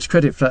won't get much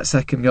credit for that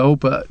second goal,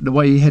 but the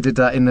way he headed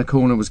that in the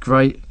corner was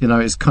great.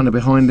 It's kind of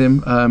behind him.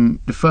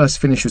 The first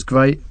finish was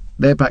great.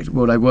 They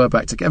were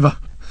back together.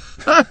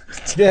 But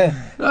they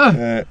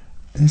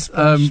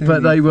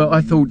were.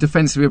 I thought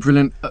defensively were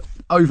brilliant.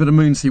 Over the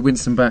moon to see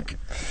Winston back.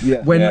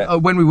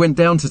 When we went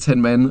down to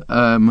 10 men,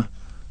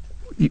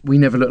 we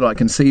never looked like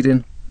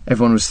conceding.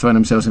 Everyone was throwing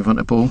themselves in front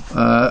of the ball.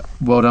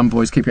 Well done,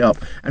 boys. Keep it up.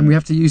 And we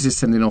have to use this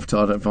sending off to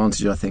our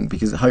advantage, I think,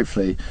 because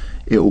hopefully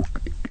it will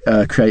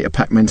create a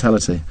pack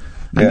mentality.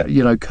 And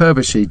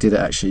Kerbishy did it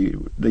actually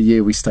the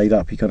year we stayed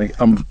up. He kind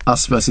of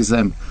us versus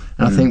them,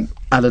 and I think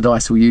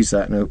Allardyce will use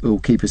that and it will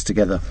keep us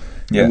together.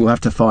 Yeah. We'll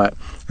have to fight,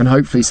 and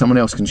hopefully someone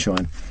else can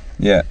shine.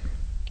 Yeah,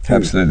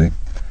 absolutely.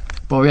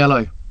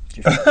 Borriello,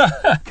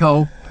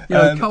 Cole.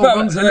 Cole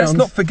runs around. Let's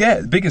not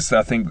forget the biggest.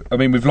 I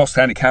mean, we've lost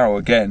Andy Carroll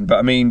again, but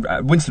I mean,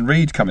 Winston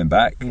Reid coming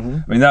back. I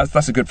mean,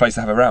 that's a good face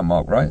to have around,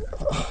 Mark, right?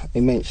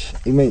 Immense.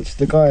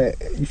 The guy,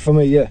 for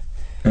me,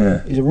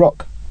 he's a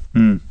rock.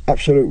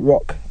 Absolute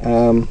rock.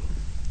 One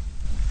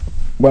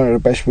of the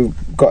best we've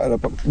got.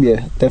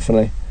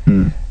 Definitely.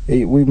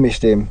 We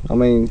missed him. I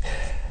mean,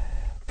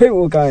 people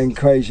were going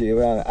crazy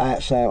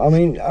about Sam. I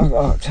mean, I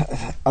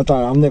don't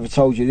know. I've never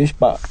told you this,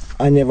 but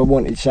I never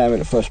wanted Sam in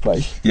the first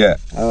place. Yeah.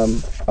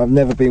 I've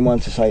never been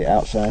one to say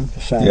out Sam.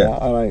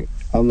 I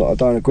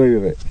don't agree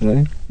with it.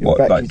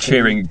 What, like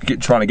cheering,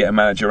 trying to get a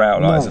manager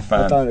out, as a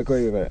fan? I don't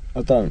agree with it.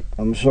 I don't.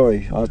 I'm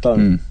sorry. I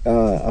don't.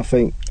 I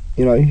think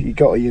you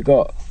got what you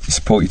got. You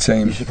support your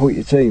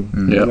team.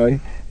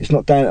 It's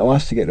not down to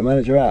us to get the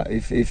manager out.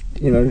 If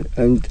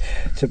and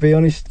to be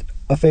honest,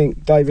 I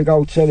think David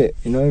Gold said it.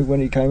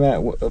 When he came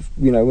out,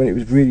 when it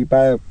was really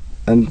bad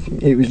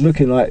and it was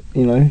looking like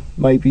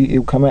maybe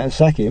he'll come out and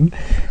sack him.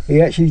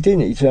 He actually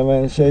didn't. He turned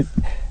around and said,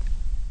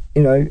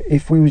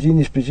 if we was in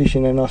this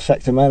position and I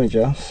sacked a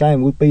manager,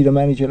 Sam would be the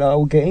manager that I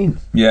would get in.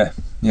 Yeah.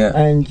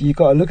 And you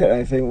got to look at that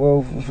and think,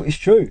 well, it's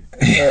true.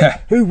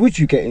 Who would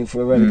you get in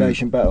for a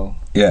relegation battle?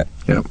 Yeah.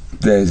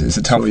 It's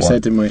a tough one. We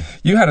said, didn't we?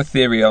 You had a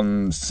theory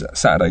on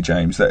Saturday,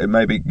 James, that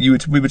maybe we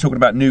were talking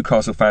about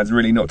Newcastle fans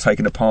really not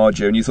taking a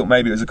Pardew, and you thought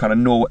maybe it was a kind of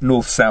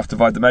north-south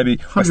divide, that maybe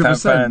 100%. West Ham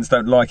fans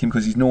don't like him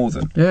because he's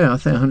northern. Yeah, I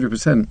think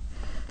 100%.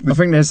 I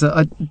think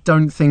I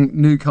don't think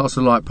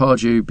Newcastle like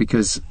Pardew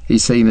because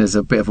he's seen as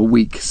a bit of a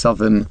weak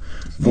southern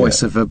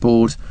voice of a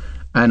board,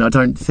 and I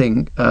don't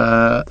think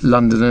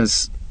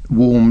Londoners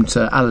warm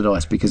to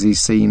Allardyce because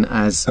he's seen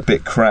as a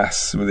bit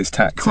crass with his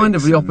tactics. Kind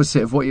of the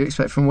opposite of what you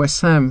expect from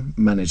West Ham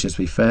managers, to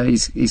be fair.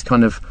 He's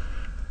kind of,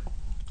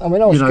 I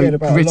mean, I was scared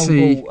about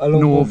gritty, a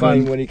long ball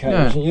game when he came,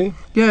 wasn't you?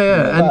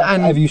 Yeah.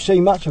 And have you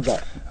seen much of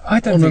that? I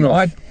don't think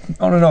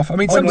on and off. I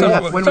mean,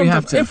 sometimes when we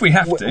have to. If we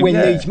have to. When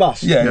needs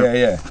must.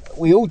 Yeah.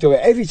 We all do it.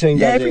 Every team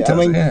does it. I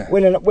mean,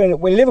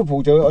 when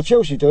Liverpool do it or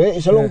Chelsea do it,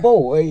 it's a long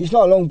ball. It's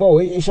not a long ball.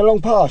 It's a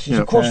long pass. It's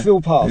a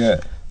crossfield pass.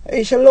 Yeah.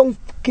 It's a long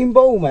fucking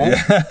ball, man.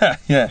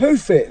 Yeah.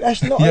 Hoof it.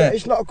 That's not.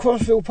 It's not a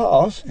crossfield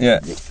pass. Yeah.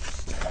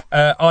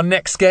 Our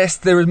next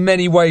guest, there are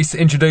many ways to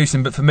introduce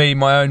him, but for me,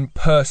 my own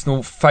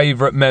personal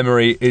favourite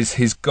memory is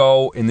his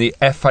goal in the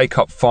FA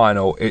Cup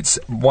final. It's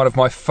one of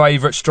my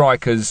favourite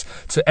strikers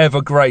to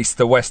ever grace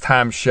the West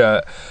Ham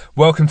shirt.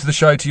 Welcome to the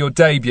show, to your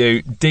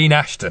debut, Dean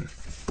Ashton.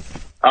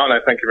 Oh, no,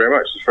 thank you very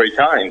much. It's very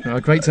kind.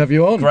 Great to have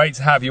you on. Great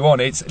to have you on.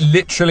 It's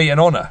literally an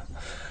honour.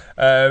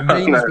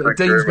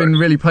 Dean's been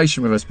really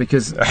patient with us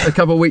because a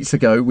couple of weeks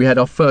ago we had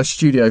our first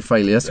studio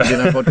failure, so we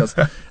didn't have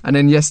podcast. And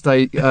then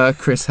yesterday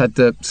Chris had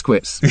the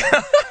squits.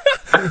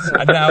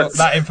 And now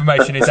that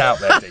information is out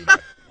there, Dean.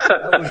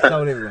 I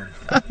told everyone.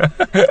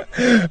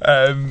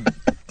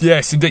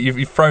 Yes, indeed.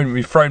 You've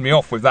thrown me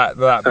off with that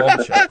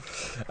bombshell.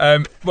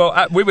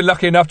 We were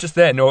lucky enough just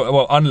then,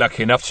 or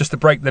unlucky enough, just to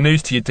break the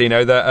news to you,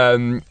 Dino,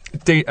 that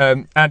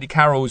Andy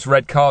Carroll's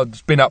red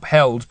card's been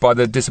upheld by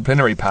the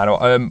disciplinary panel.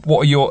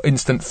 What are your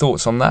instant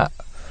thoughts on that?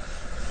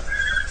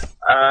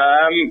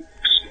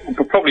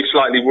 We're probably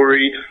slightly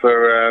worried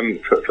for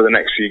the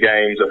next few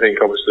games. I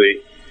think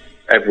obviously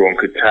everyone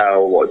could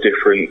tell what a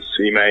difference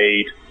he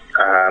made.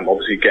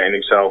 Obviously getting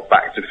himself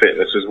back to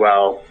fitness as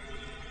well.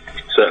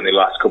 Certainly the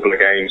last couple of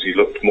games he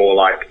looked more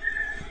like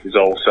his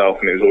old self,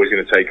 and it was always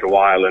going to take a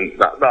while, and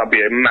that'd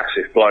be a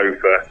massive blow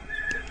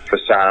for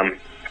Sam.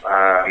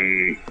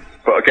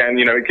 But again,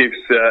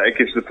 it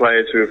gives the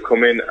players who have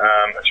come in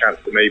a chance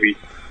to maybe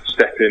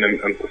step in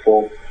and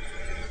perform.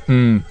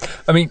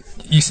 I mean,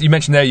 you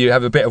mentioned there you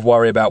have a bit of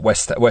worry about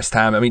West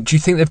Ham. I mean, do you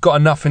think they've got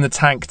enough in the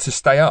tank to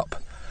stay up?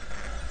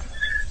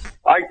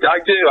 I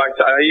do.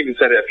 I even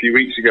said it a few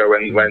weeks ago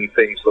when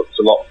things looked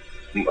a lot,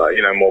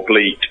 more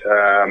bleak.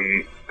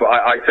 But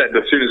I said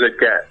as soon as they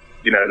get,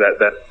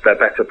 their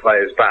better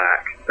players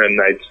back, then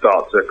they'd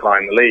start to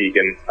climb the league,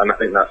 and I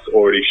think that's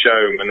already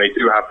shown. When they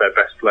do have their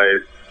best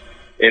players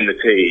in the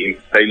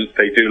team,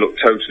 they do look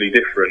totally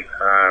different,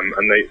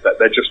 and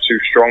they're just too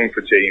strong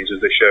for teams, as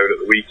they showed at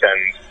the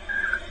weekend.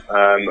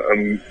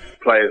 And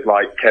players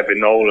like Kevin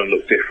Nolan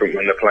look different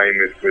when they're playing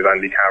with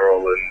Andy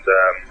Carroll, and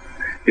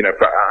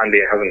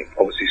Andy hasn't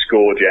obviously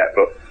scored yet,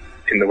 but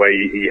in the way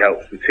he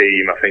helps the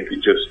team, I think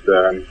it just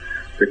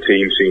the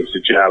team seems to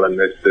gel, and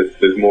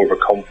there's more of a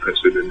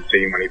confidence within the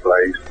team when he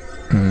plays.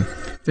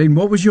 Dean,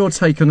 what was your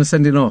take on the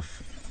sending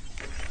off?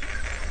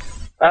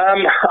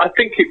 I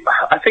think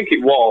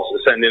it was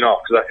a sending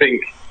off, because I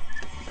think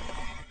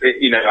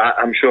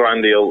I'm sure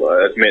Andy will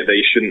admit that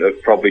he shouldn't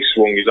have probably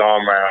swung his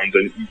arm around,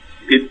 and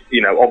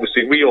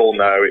obviously we all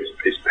know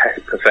it's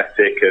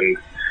pathetic, and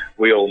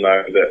we all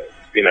know that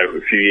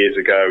a few years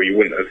ago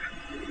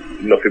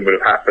nothing would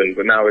have happened,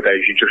 but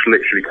nowadays you just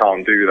literally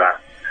can't do that.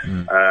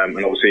 And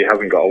obviously he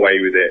hasn't got away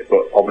with it,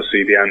 but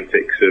obviously the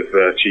antics of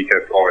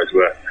Chico Flores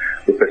were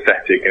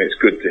pathetic, and it's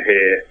good to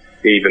hear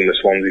even the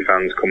Swansea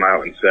fans come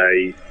out and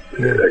say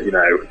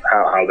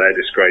how they're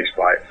disgraced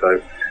by it. So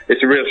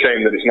it's a real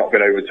shame that it's not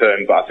been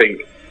overturned, but I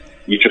think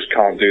you just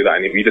can't do that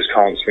anymore. You just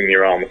can't swing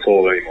your arm at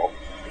all anymore.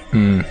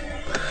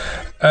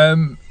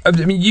 I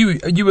mean, you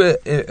were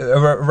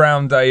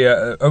around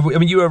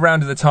you were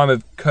around at the time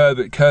of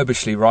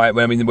Kerbishley, right?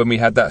 When we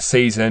had that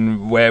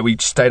season where we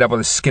stayed up on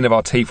the skin of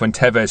our teeth when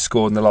Tevez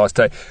scored in the last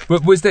day.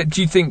 Was there?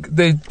 Do you think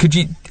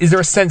is there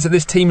a sense that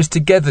this team is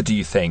together? Do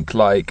you think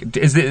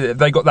have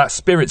they got that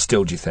spirit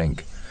still? Do you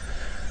think?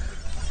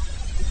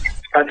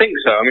 I think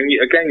so. I mean,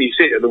 again, you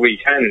see it at the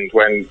weekend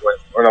when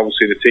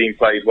obviously the team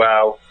played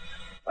well.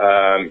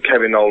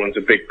 Kevin Nolan's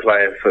a big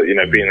player for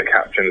being the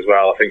captain as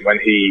well. I think when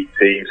he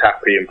seems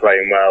happy and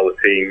playing well, the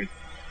team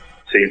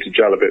seems to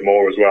gel a bit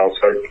more as well.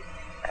 So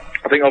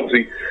I think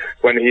obviously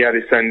when he had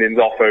his send-ins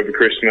off over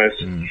Christmas,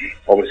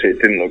 obviously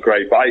it didn't look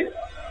great. But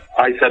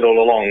I said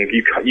all along,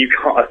 you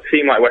can't. A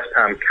team like West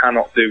Ham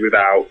cannot do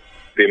without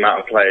the amount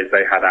of players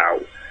they had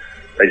out.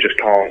 They just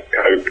can't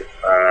cope.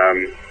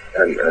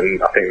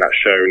 And I think that's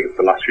shown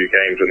the last few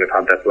games when they've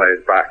had their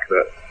players back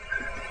that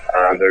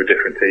they're a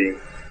different team.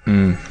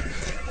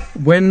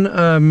 When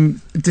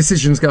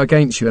decisions go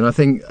against you, and I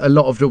think a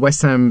lot of the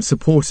West Ham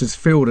supporters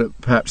feel that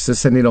perhaps the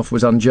sending off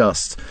was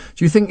unjust,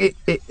 do you think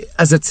it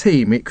as a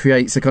team it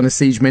creates a kind of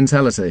siege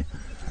mentality?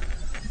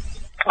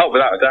 Oh,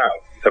 without a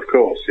doubt, of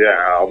course,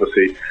 yeah.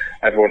 Obviously,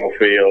 everyone will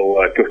feel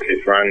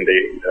gutted for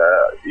Andy.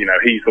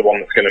 He's the one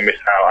that's going to miss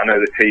out. I know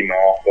the team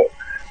are, but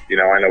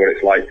I know what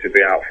it's like to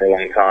be out for a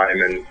long time,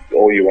 and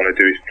all you want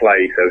to do is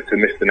play. So to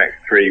miss the next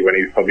 3 when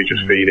he was probably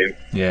just feeling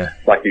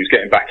like he was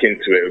getting back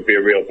into it would be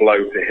a real blow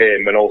to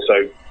him and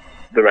also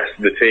the rest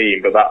of the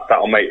team. But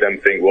that'll make them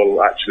think,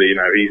 well, actually,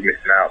 he's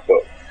missing out.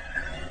 But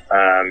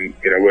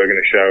we're going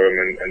to show him,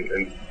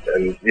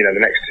 and the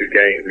next 2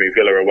 games, I mean,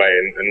 Villa away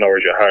and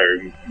Norwich at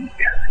home,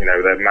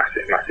 they're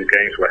massive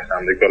games for West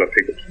Ham. They've got to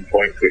pick up some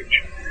points,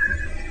 which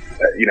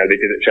they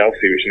did at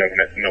Chelsea, which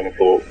no one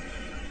thought.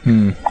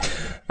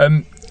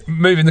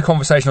 Moving the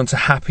conversation on to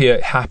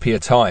happier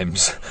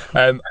times,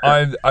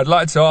 I'd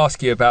like to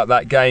ask you about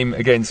that game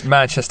against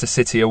Manchester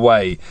City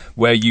away,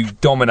 where you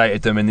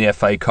dominated them in the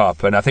FA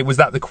Cup, and I think was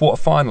that the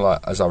quarter-final,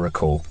 as I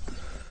recall?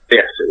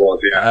 Yes, it was,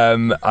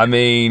 yeah. I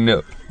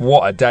mean,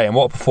 what a day and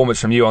what a performance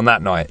from you on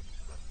that night.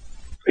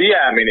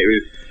 Yeah, I mean, it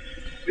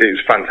was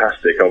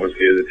fantastic,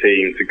 obviously, as a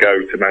team to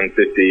go to Man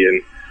City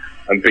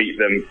and beat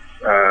them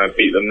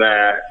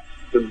there.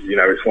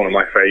 It's one of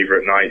my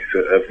favourite nights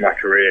of my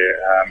career.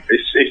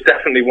 It's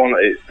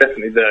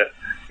definitely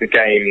the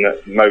game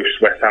that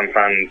most West Ham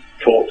fans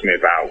talk to me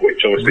about,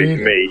 which obviously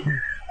for me,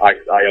 I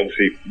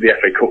obviously the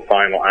FA Cup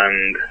final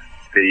and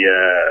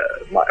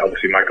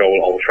my goal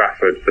at Old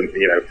Trafford, and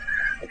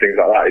things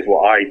like that is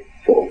what I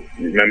sort of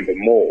remember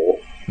more.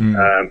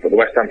 But the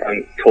West Ham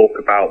fans talk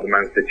about the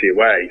Man City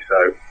away,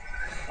 so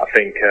I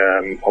think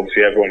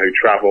obviously everyone who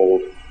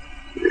travelled,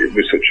 it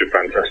was such a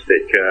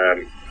fantastic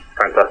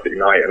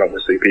night, and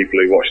obviously people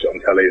who watched it on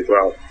telly as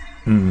well.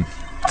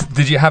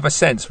 Did you have a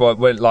sense,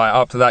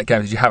 after that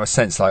game? Did you have a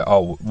sense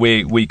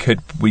we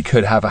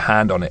could have a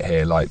hand on it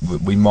here? Like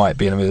we might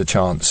be in with a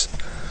chance.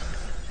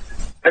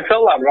 I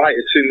felt that right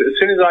as soon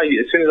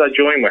as I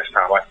joined West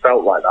Ham. I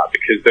felt like that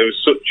because there was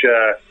such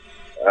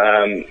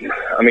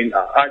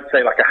I'd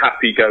say like a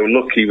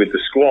happy-go-lucky with the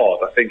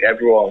squad. I think there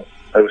was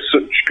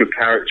such good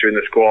character in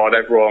the squad.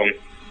 Everyone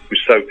was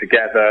so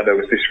together. There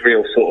was this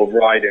real sort of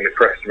riding the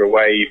crest of a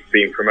wave,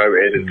 being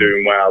promoted and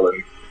doing well,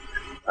 and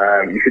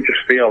you could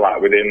just feel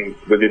that within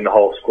the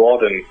whole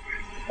squad. And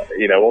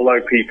although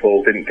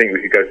people didn't think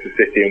we could go to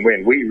City and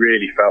win, we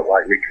really felt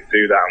like we could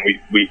do that, and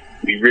we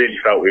really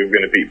felt we were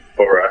going to beat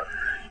Borough.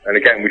 And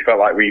again, we felt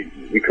like we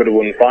could have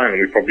won the final.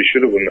 We probably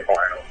should have won the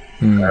final.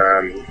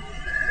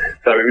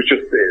 So it was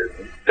just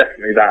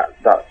definitely that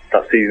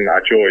season that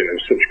I joined. There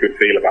was such a good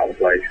feel about the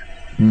place.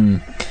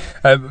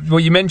 Well,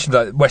 you mentioned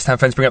that West Ham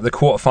fans bring up the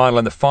quarter-final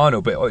and the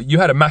final, but you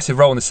had a massive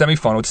role in the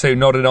semi-final too,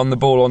 nodded on the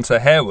ball onto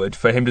Harewood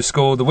for him to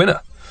score the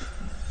winner.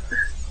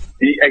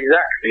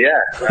 Exactly,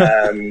 yeah.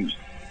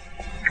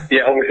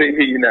 Yeah, obviously,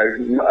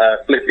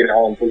 flipping it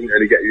on doesn't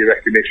really get you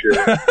recognition.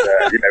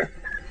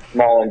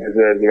 Marlon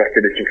deserves the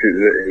recognition because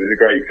it was a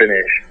great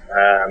finish.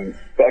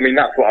 But I mean,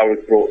 that's what I was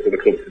brought to the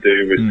club to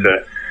do,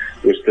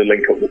 was to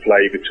link up the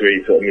play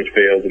between sort of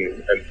midfield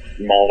and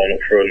Marlon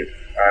up front.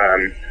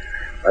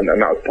 And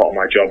that was part of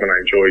my job, and I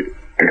enjoyed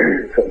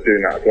sort of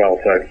doing that as well.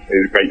 So it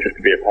was great just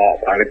to be a part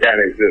of that. And again,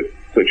 it was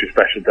such a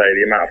special day.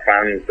 The amount of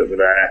fans that were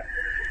there,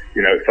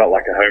 it felt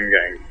like a home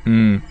game.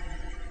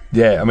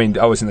 Yeah, I mean,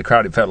 I was in the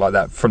crowd. It felt like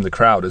that from the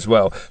crowd as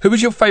well. Who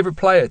was your favourite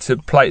player to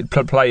play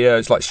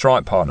like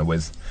strike partner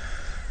with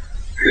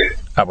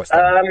at West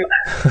Ham?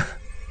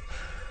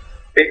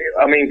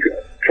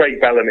 Craig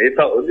Bellamy. It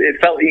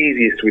felt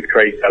easiest with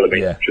Craig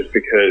Bellamy, just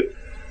because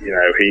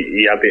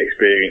he had the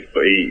experience,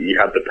 but he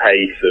had the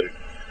pace, and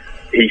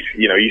he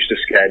used to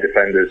scare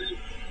defenders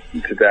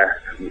to death,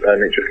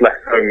 and it just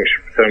left so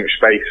much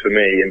space for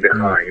me in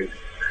behind.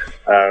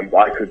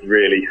 I could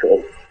really sort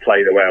of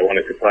play the way I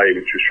wanted to play,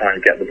 which was try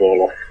and get the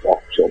ball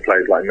off sort of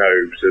players like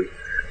Nobes and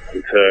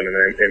turn and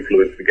then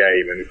influence the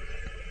game. And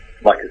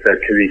like I said,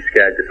 because he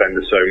scared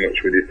defenders so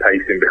much with his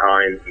pacing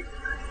behind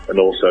and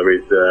also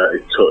his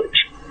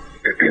touch,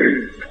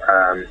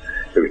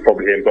 it was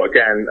probably him. But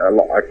again,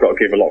 I've got to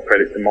give a lot of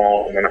credit to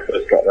Mark. When I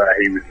first got there,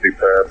 he was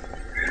superb.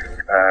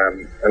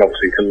 And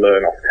obviously to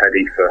learn off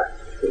Teddy for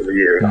sort of a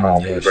year and a half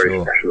was very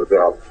special as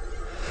well.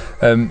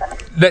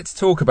 Let's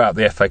talk about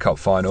the FA Cup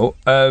final.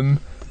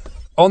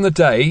 On the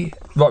day,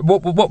 like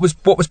what was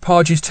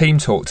Pardew's team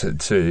talk to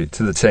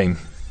the team?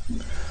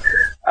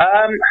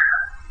 I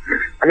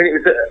mean, it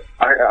was.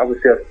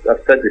 Obviously,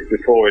 I've said this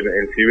before in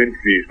a few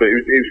interviews, but it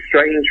was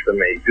strange for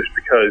me just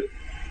because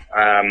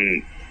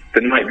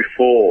the night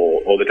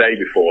before or the day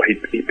before he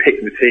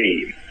picked the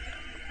team,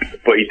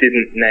 but he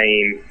didn't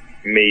name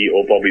me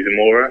or Bobby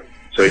Zamora.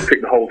 So he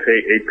picked the whole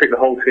team. He picked the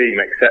whole team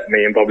except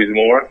me and Bobby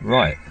Zamora.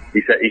 Right.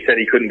 He said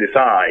he couldn't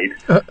decide.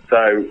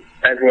 So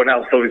everyone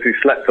else obviously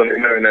slept on it,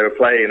 knowing they were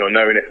playing or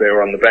knowing if they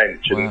were on the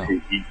bench. Wow.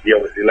 And he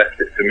obviously left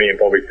it to me and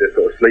Bobby to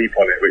sort of sleep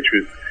on it, which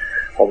was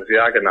obviously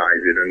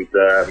agonising. And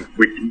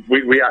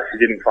we actually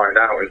didn't find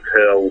out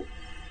until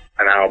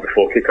an hour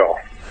before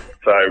kickoff.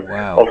 So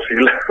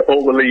obviously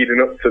all the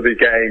leading up to the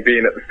game,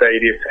 being at the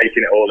stadium,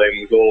 taking it all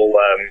in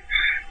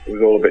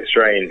was all a bit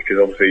strange, because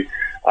obviously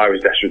I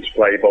was desperate to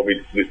play,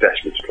 Bobby was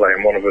desperate to play,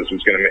 and one of us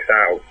was going to miss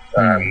out.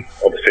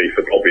 Obviously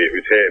for Bobby it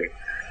was him.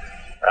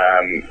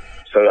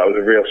 So that was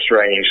a real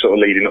strange sort of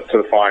leading up to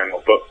the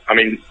final. But I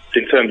mean,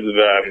 in terms of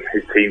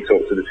his team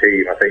talk to the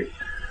team, I think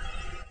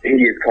he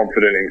is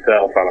confident in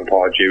himself, Alan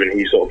Pardew, and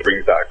he sort of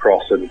brings that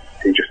across. And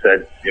he just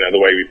said, the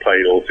way we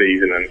played all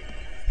season and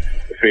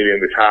the feeling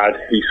we've had,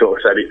 he sort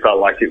of said it felt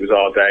like it was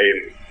our day,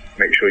 and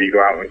make sure you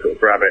go out and sort of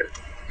grab it.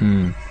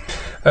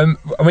 I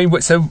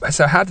mean, so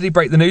how did he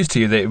break the news to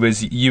you that it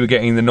was you were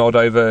getting the nod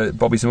over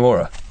Bobby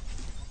Zamora?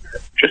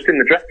 Just in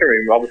the dressing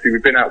room. Obviously,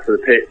 we've been out to the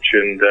pitch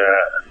and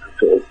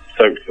sort of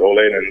soaked it all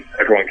in, and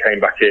everyone came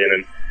back in,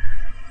 and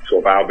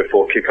sort of hour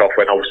before kick-off,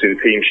 when obviously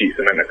the team sheets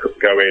are meant to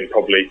go in,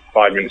 probably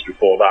 5 minutes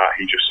before that,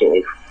 he just sort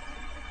of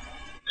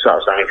sat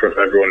us down in front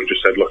of everyone and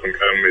just said, look, I'm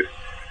going with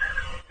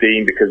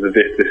Dean because of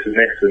this, and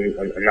this, and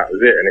that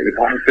was it. And it was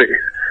honestly,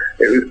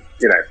 it was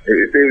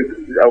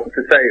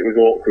to say it was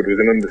awkward was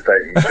an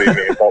understatement between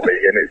me and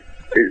Bobby, and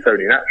it's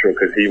only natural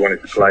because he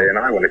wanted to play and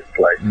I wanted to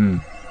play.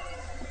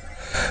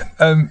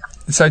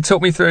 So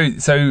talk me through.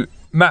 So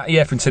Matty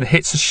Etherington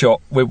hits a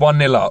shot. We're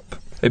 1-0 up.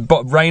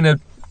 Rayner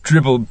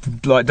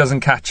doesn't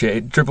catch it.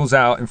 It dribbles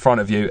out in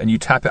front of you, and you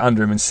tap it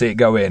under him and see it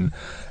go in.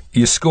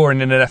 You're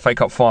scoring in an FA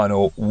Cup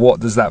final. What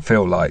does that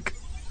feel like?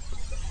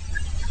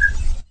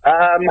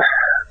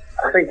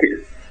 I think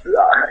it's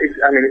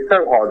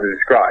so hard to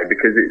describe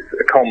because it's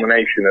a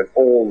culmination of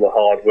all the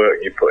hard work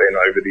you put in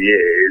over the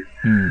years.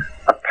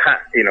 A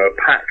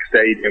packed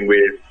stadium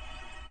with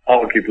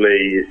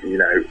arguably, as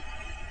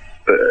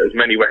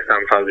many West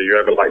Ham fans as you're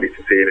ever likely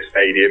to see in a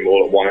stadium,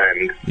 all at one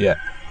end. Yeah.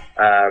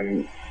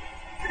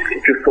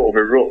 It just sort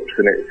of erupts,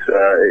 and it's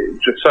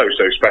just so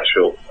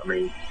special. I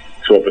mean,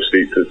 to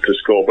obviously to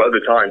score, but at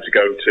the time to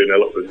go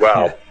 2-0 up as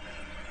well. Yeah.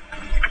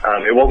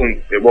 It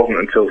wasn't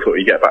until sort of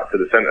you get back to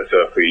the centre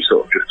circle, you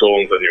sort of just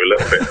dawns on you a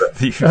little bit that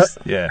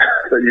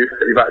that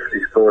you've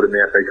actually scored in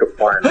the FA Cup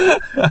final,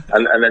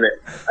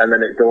 and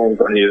then it dawns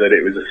on you that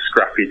it was a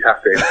scrappy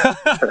tap-in.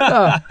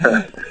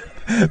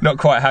 Not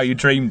quite how you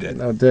dreamed it.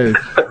 Oh, dude.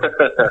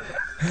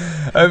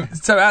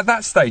 So at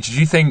that stage, did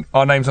you think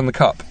our name's on the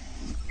cup?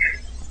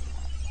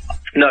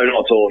 No,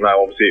 not at all.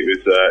 No, obviously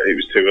it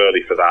was too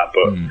early for that,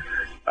 but.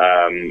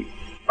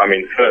 I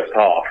mean, first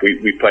half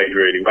we played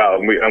really well,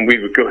 and we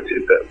were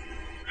gutted that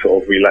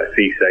sort of we let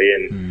Cisse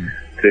in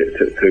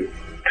to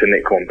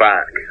nick one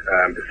back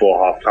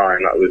before half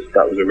time. That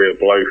was a real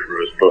blow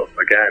for us. But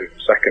again,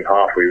 second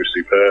half we were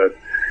superb.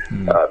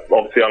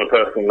 Obviously, on a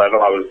personal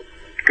level, I was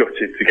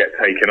gutted to get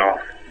taken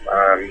off.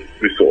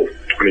 with sort of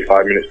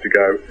 25 minutes to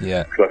go.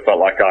 Yeah. Because I felt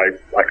like I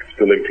could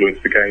still influence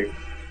the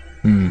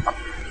game.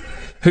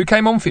 Who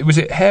came on for you? Was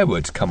it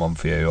Harewood come on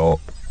for you, or?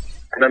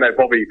 No,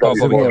 Bobby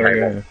came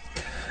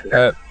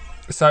on.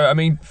 So, I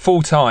mean,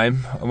 full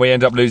time, and we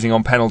end up losing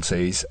on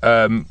penalties.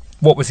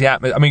 What was the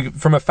atmosphere? I mean,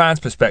 from a fan's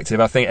perspective,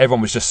 I think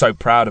everyone was just so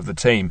proud of the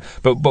team.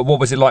 But what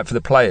was it like for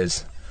the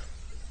players?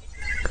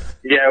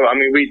 Yeah, I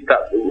mean,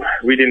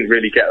 we didn't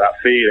really get that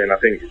feeling. I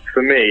think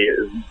for me, it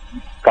was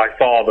by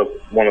far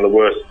one of the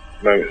worst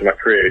moments of my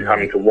career is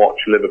having to watch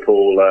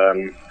Liverpool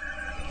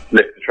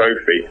lift the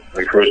trophy,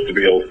 and for us to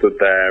be all stood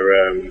there,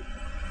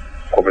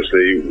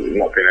 obviously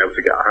not being able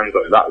to get our hands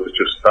on it.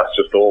 That's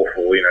just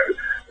awful. You know,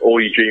 all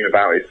you dream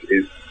about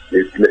is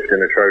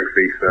lifting a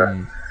trophy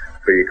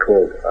for your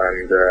club,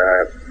 and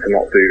to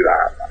not do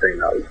that, I think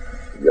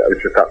that was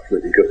just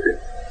absolutely gutting.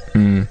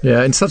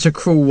 Yeah, in such a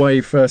cruel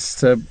way for us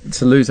to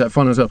lose that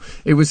final as well.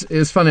 It was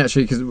funny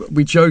actually, because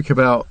we joke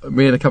about,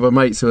 me and a couple of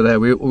mates who were there,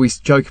 we always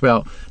joke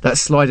about that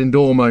sliding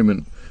door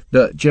moment,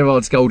 that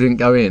Gerrard's goal didn't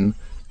go in,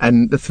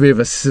 and the three of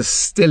us are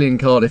still in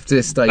Cardiff to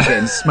this day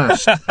getting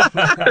smashed. Like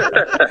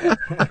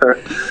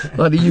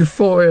the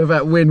euphoria of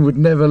that win would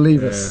never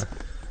leave us.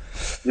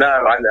 No,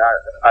 I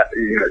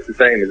you know, it's the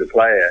same as a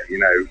player. You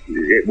know,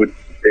 it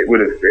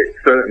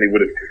certainly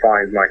would have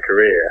defined my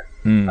career.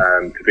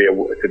 To be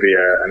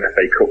an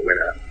FA Cup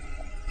winner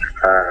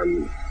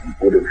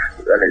would have,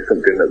 and it's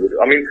something that would.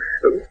 I mean,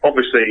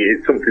 obviously,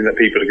 it's something that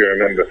people are going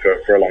to remember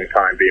for a long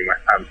time, being my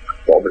fans.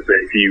 But obviously,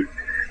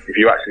 if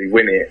you actually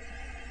win it,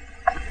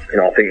 you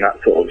know, I think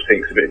that sort of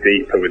sinks a bit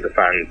deeper with the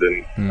fans,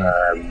 and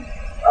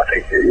I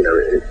think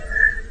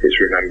it's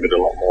remembered a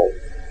lot more.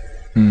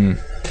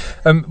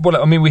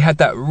 Well, I mean, we had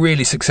that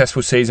really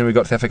successful season. We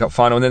got to the FA Cup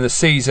final, and then the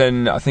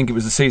season, I think it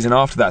was the season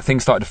after that,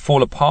 things started to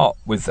fall apart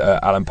with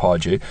Alan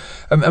Pardew.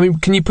 I mean,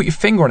 can you put your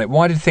finger on it?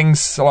 Why did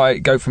things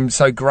go from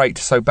so great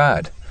to so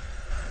bad?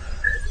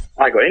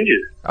 I got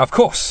injured. Of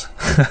course.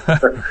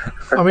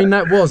 I mean,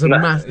 that was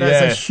that's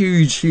a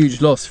huge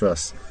loss for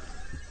us.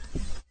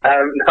 No,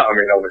 I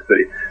mean,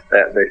 obviously,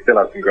 they still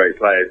have some great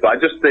players, but I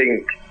just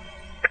think,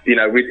 you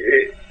know,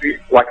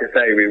 like I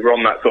say, we were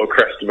on that sort of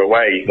crest of a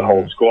wave, the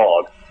whole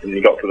squad, and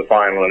you got to the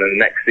final, and then the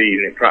next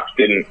season it perhaps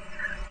didn't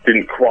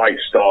quite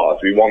start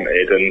as we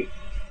wanted,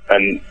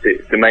 and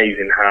it's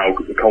amazing how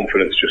the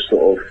confidence just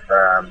sort of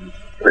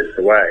slips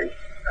away.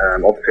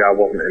 Obviously, I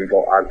wasn't as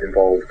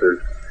involved as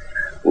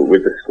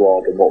with the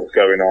squad and what was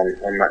going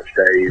on match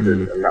days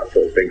and that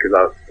sort of thing, because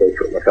I still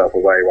took myself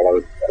away while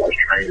I was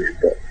training,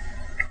 but.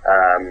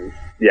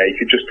 Yeah, you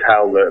could just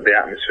tell the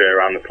atmosphere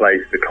around the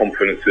place, the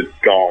confidence had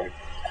gone.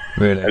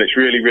 Really? And it's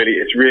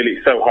really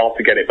so hard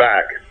to get it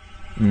back.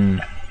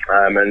 And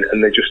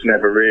they just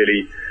never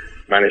really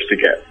managed to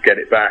get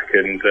it back.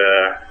 And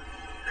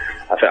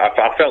I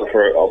felt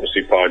for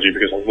obviously Pardew,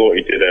 because I thought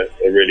he did a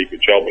really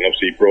good job, and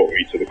obviously he brought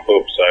me to the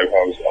club, so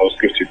I was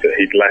gutted that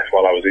he'd left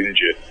while I was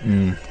injured.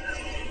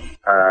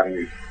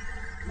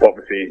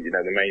 Obviously, you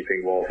know, the main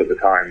thing was at the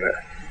time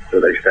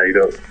that they stayed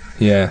up.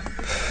 Yeah.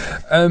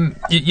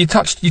 You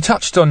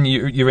touched on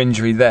your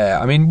injury there.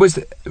 I mean, was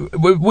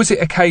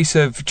it a case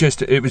of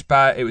just it was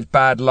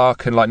bad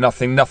luck and like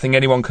nothing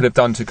anyone could have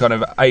done to kind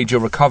of aid your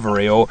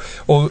recovery, or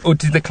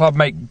did the club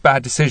make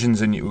bad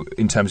decisions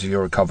in terms of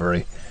your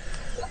recovery?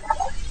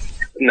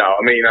 No,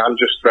 I mean, I'm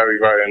just very,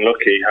 very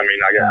unlucky. I mean,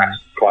 I get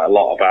asked quite a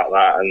lot about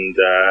that, and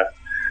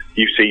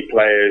you see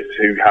players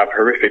who have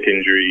horrific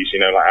injuries, you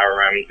know, like Aaron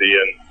Ramsey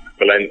and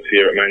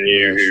Valencia at Man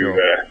U,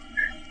 who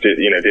did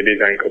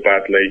his ankle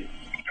badly.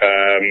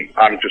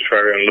 I'm just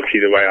very unlucky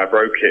the way I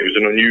broke it. It was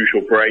an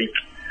unusual break,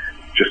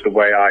 just the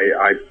way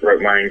I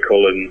broke my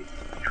ankle, and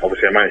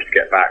obviously I managed to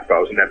get back, but I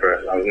was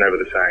never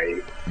the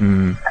same.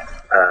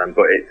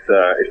 But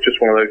it's just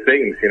one of those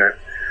things, you know,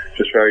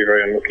 just very,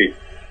 very unlucky.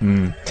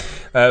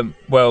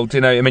 Well,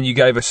 Dino, I mean, you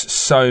gave us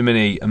so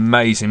many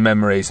amazing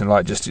memories, and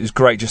it was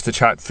great just to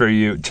chat to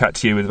you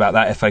about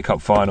that FA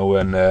Cup final,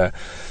 and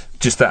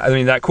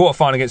that quarter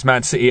final against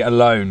Man City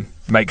alone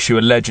makes you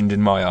a legend in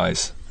my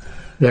eyes.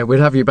 Yeah, we'd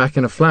have you back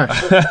in a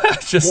flash.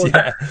 You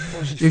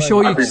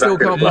sure you still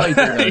can't play,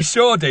 Dino? Are you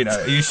sure, Dino?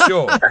 Are you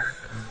sure?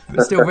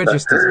 Still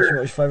registered.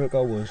 What his favourite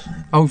goal was?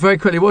 Oh, very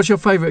quickly, what's your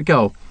favourite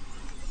goal?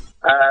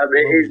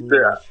 It is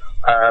the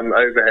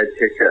overhead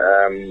kick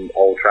at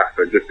Old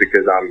Trafford, just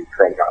because I'm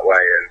from that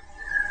way,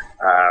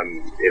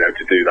 and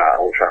to do that at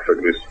Old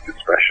Trafford was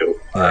special.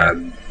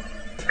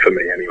 For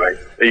me, anyway.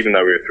 Even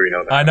though we were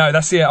 3-0 down. I know.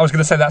 I was going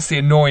to say that's the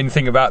annoying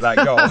thing about that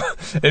goal.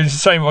 It was a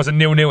shame it wasn't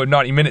 0-0 with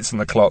 90 minutes on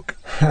the clock.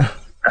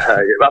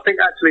 I think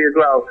actually as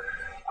well,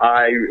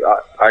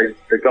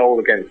 the goal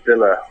against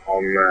Villa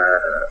on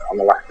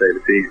the last day of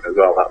the season as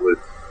well.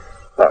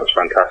 That was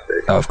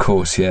fantastic. Oh, of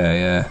course,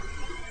 yeah.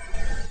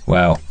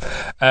 Well,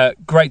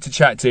 great to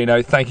chat,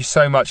 Dino. Thank you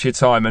so much for your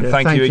time, and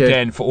thank you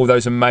again for all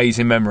those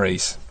amazing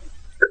memories.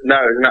 No,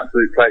 it was an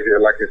absolute pleasure.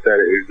 Like I said,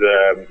 it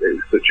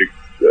was such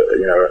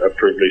a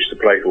privilege to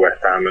play for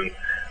West Ham, and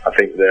I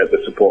think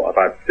the support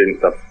I've had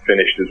since I've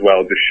finished as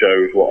well just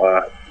shows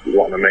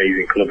what an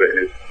amazing club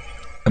it is.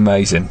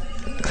 Amazing.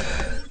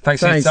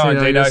 Thanks for your time,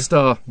 Dino. Dino. You're a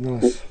star.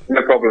 Nice.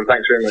 No problem.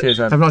 Thanks very much. Cheers,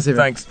 man. Have a nice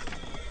evening. Thanks.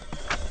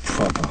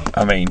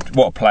 I mean,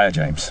 what a player,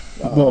 James.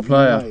 What a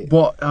player. mate.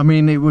 What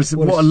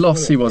a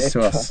loss he was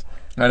to us.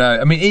 I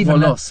know. I mean, even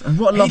What a loss. And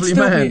what a lovely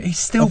man. He's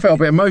still. I felt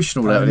a bit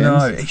emotional there at the No,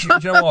 end.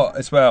 do you know what?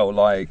 As well,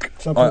 like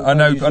Some I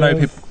know people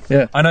people.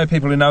 Yeah. I know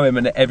people who know him,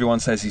 and everyone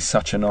says he's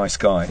such a nice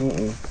guy.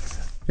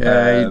 Yeah,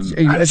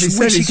 I as he just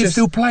said, wish he he's could just,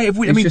 still play.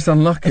 he's just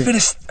unlucky.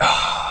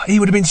 He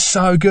would have been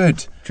so good.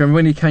 Do you remember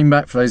when he came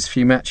back for those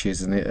few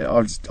matches? And I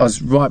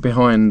was right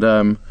behind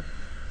on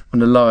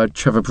the lower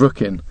Trevor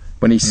Brookin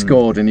when he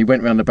scored, and he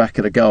went round the back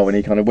of the goal and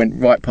he kind of went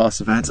right past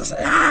the fans. I was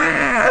like,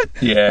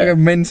 Yeah. like a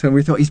mental.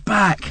 We thought he's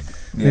back,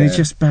 and it's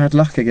just bad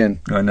luck again.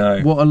 I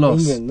know. What a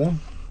loss.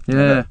 England, though.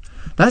 Yeah.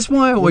 That's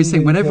why I always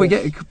think whenever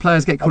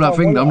players get called out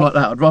for England, I'm like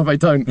that. I'd rather they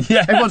don't.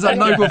 Yeah. Everyone's like,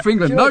 no ball for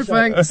England. No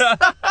thanks. Do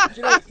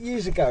you know,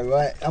 years ago,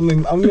 right? I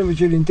mean, I remember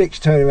Julian Dix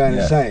turning around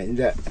and saying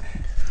that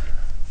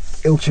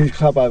he'll choose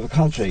club over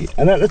country,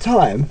 and at the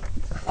time,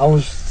 I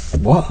was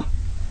what?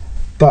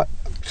 But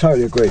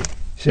totally agree.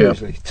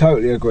 Seriously,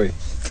 totally agree.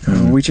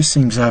 We just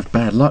seem to have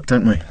bad luck,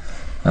 don't we?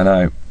 I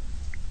know.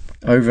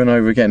 Over and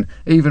over again.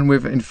 Even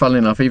with, and funnily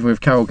enough, even with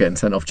Carroll getting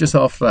sent off, just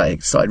after that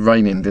it started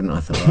raining, didn't I? I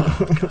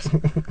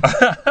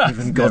thought, oh,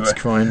 even God's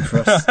crying for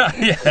us.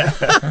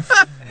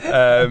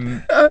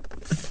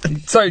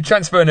 So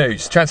transfer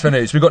news.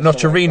 We've got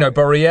Nocerino,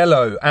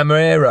 Borriello,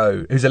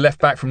 Amaro, who's a left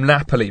back from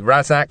Napoli,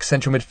 Razak,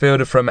 central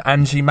midfielder from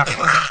Angie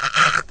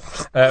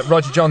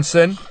Roger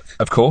Johnson,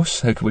 of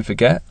course, who could we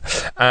forget,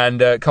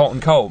 and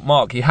Carlton Cole.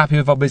 Mark, are you happy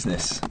with our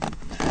business?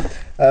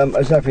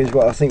 As happy as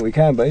what I think we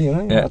can be, you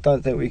know. Yeah. I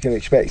don't think we can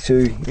expect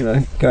to, you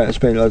know, go out and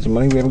spend loads of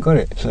money. We haven't got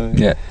it. So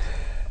Yeah.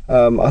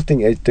 I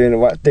think they're doing the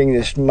right thing.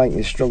 They're making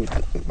it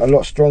a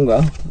lot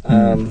stronger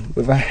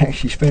without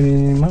actually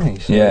spending any money.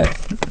 So. Yeah.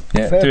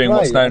 Fair Doing play,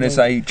 what's known I as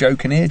mean- a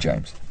joke in ear,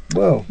 James.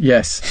 Well,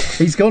 Yes,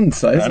 he's gone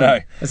today, isn't I know.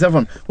 he? That's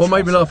everyone. What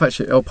made me laugh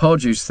actually,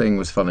 Pardew's thing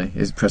was funny,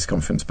 his press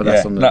conference, but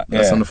that's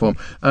Yeah, on the form.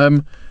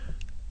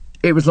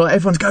 It was like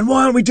everyone's going,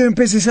 why aren't we doing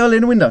business early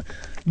in the window?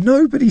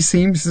 Nobody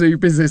seems to do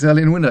business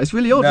early in the window. It's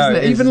really odd, No, isn't it?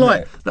 it is, Even isn't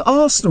like it? the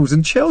Arsenals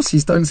and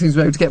Chelsea's don't seem to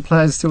be able to get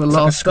players to a It's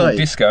like a last school day.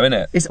 disco, isn't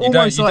it? It's you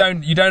almost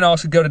you don't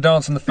ask a girl to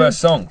dance on the first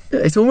song.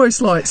 It's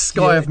almost like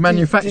Sky have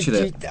manufactured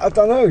it. I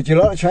don't know. Do you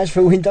like the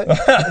transfer window?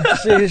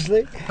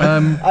 Seriously,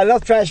 I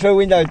love transfer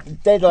window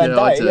deadline Yeah,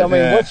 I day. do. I mean,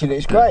 Yeah. watching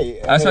it's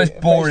great. That's the most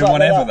boring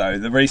one ever, though.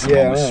 The recent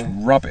Yeah, one was I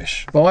know.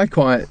 rubbish. But I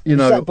quite, It's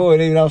that boring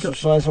even Arsenal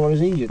sign someone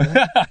who's injured.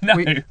 No?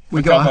 No,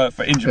 we got cover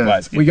for injured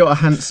players. we got a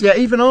hand. Yeah,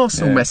 even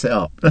Arsenal Yeah. mess it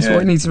up. That's Yeah. what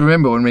we need to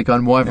remember when we're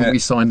going. Why haven't Yeah. we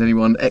signed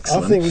anyone I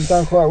excellent? think we've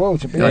done quite well,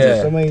 to be Yeah.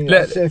 honest. I mean,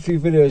 Let- I've seen a few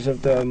videos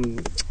of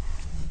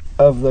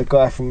the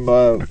guy from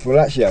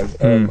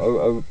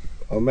Lazio,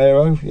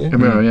 Amaro. Yeah,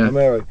 Amaro, yeah.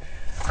 Amaro.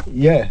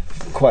 Yeah,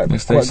 quite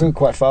decent. good,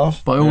 quite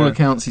fast. By all Yeah.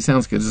 accounts, he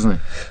sounds good, doesn't he?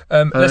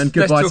 Let's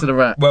goodbye talk- to the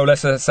rat. Well,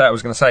 let's say I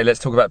was going to say. Let's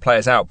talk about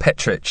players out.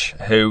 Petric,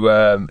 who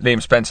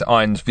Liam Spencer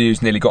Irons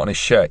views nearly got on his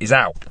shirt, is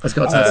out. Has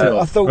got a tattoo I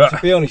off. thought, to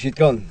be honest, he'd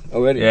gone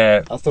already.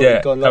 Yeah, I thought yeah.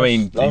 he'd gone I last,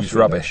 mean, he was week.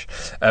 rubbish.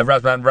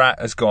 Razvan Rat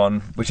has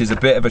gone, which is a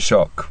bit of a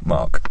shock,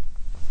 Mark.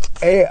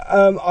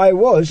 I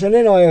was, and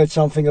then I heard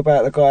something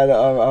about the guy that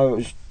I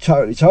was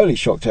totally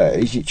shocked at.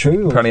 Is it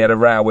true? Or Apparently had a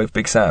row with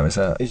Big Sam. Is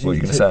that is what he-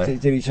 you're going to say?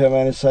 Did he turn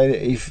around and say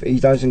that if he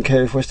doesn't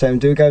care if West Ham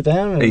do go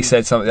down? He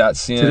said something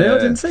that's Did he? I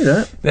didn't see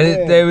that.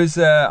 There was,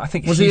 I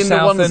think, Was Hugh he in the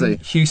Southern.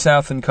 onesie? Hugh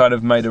Southern kind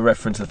of made a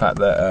reference to the fact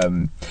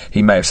that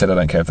he may have said, "I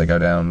don't care if they go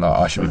down. Like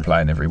I should be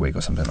playing every week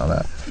or something like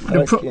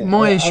that."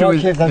 My I issue don't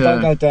with care if they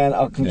don't go down,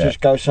 I can Yeah. just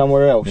go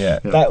somewhere else. Yeah.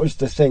 That was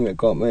the thing that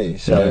got me.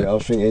 So Yeah. I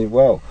was thinking,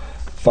 well,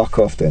 fuck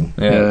off then.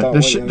 Yeah. I don't The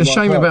want you in the my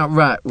shame club. about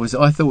Rat was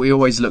I thought he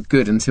always looked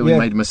good until he Yeah.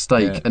 made a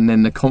mistake, Yeah. and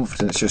then the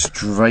confidence just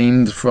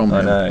drained from I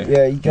him. know.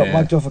 Yeah, he got Yeah.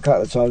 mugged off a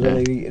couple of times,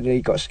 and he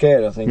got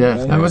scared. I think. Yeah, you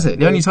know? that was it.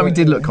 The only time he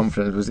did Yeah. look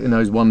confident was in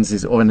those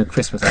onesies or in the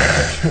Christmas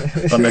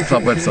outfit on the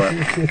club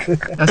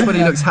website. That's when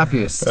he looks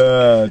happiest.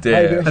 Oh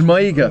dear. And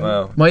Maiga.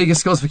 Wow. Maiga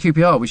scores for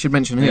QPR. We should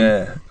mention him.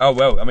 Yeah. Oh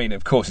well. I mean,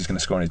 of course, he's going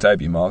to score on his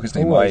debut, Mark, isn't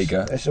he? Always.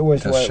 Maiga. That's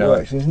always the Does way it show.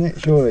 works, isn't it?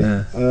 Surely.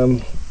 Yeah.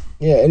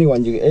 Yeah,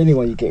 anyone you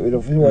get rid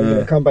of is always going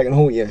to come back and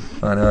haunt you.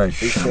 I know.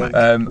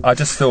 I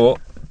just thought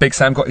Big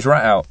Sam got his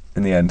rat out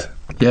in the end.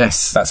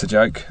 Yes. That's a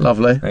joke.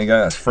 Lovely. There you go.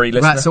 That's free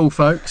listener. That's all,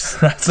 folks.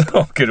 That's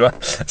all. Good one.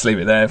 Let's leave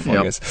it there for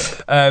Yep.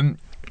 you.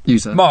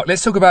 User. Mark,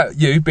 let's talk about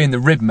you being the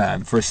rib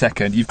man for a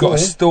second. You've got Go a on.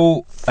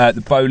 stall at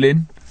the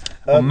bowling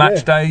on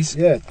match days.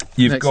 Yeah.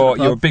 You've Next to got the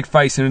pub. you're a big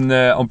face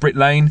on Brick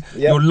Lane.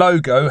 Yep. Your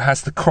logo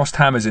has the crossed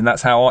hammers in.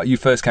 That's how you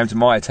first came to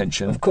my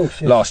attention. Of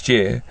course, yes. Last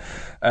year.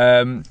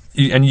 And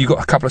you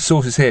got a couple of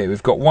sources here.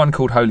 We've got one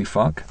called Holy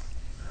Fuck.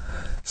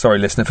 Sorry,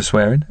 listener, for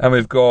swearing. And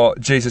we've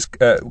got Jesus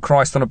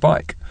Christ on a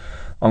bike.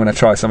 I'm going to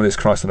try some of this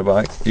Christ on a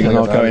bike. And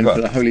I'll go in Got-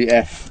 for the holy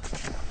F.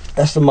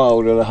 That's the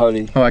mould of the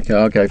holy. Oh, okay,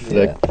 I'll go for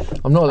Yeah.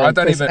 the. I'm not I letting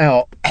don't Chris even-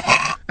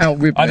 out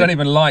rib I me. don't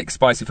even like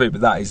spicy food,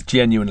 but that is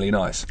genuinely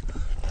nice.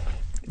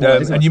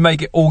 Right, isn't And it? you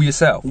make it all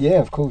yourself. Yeah,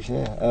 of course,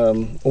 yeah.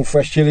 All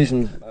fresh chilies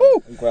and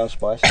ground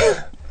spice.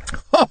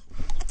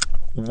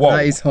 whoa.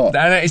 That is hot.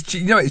 And it's,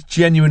 you know, it's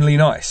genuinely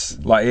nice.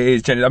 Like, it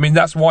is genuine. I mean,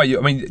 that's why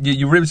your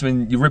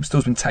rib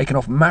store's been taken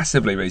off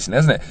massively recently,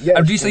 hasn't it? Yeah,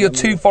 and do you say you're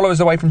 2 followers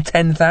away from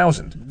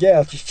 10,000? Yeah,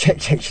 I've just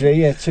checked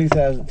actually. Yeah, 2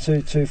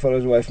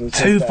 followers away from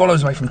 2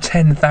 followers away from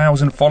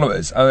 10,000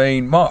 followers. I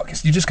mean, Mark,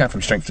 you're just going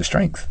from strength to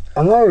strength.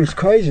 I know, it's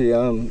crazy.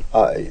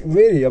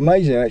 Really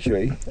amazing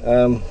actually.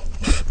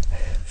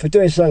 For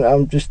doing something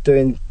I'm just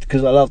doing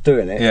because I love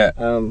doing it. Yeah.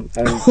 And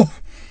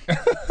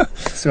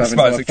Still having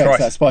Spice to of affect Christ.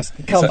 that spice.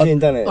 it comes in,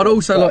 doesn't it? I'd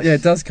also like, yeah,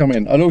 it does come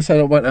in. I'd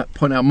also like to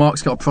point out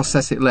Mark's got a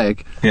prosthetic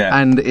leg,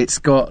 and it's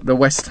got the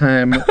West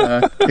Ham.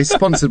 It's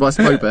sponsored by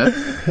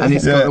Spobet, and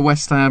it's got the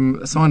West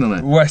Ham sign on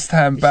it. West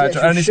Ham badge,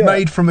 and it's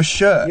made from a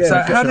shirt. Yeah, so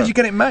like a how did shirt. you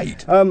get it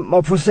made?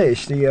 My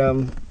prosthetist,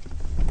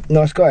 the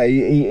nice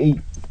guy,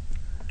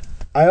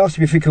 I asked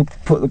him if he could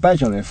put the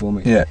badge on there for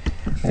me. Yeah.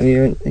 And he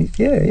went,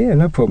 yeah,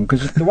 no problem.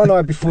 Because the one I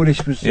had before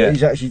this was,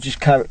 he's actually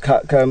just coloured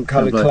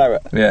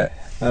claret. Yeah.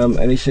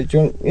 And he said,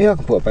 I can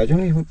put a badge on.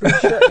 He went, bring the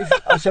shirt.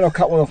 I said, I'll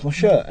cut one off my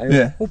shirt. And he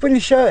went, well, bring the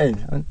shirt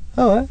in. And,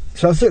 all right.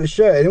 So I took the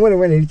shirt in, and when I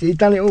went in, he'd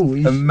done it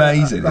all.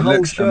 Amazing. It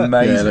looks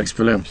amazing. Yeah, it looks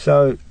brilliant.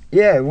 So,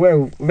 yeah,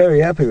 well,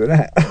 very happy with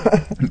that.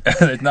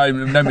 There's no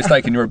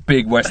mistaking you're a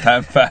big West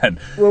Ham fan.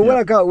 Well, when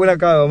I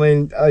go, I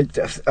mean,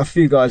 a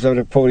few guys I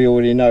would probably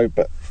already know,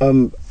 but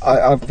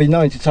I've been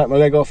known to take my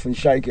leg off and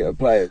shake it at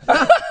players.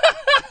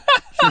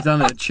 She's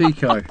done it,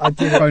 Chico. I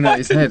did thrown at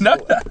his head.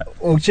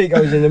 Well,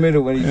 Chico was in the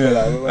middle when he fell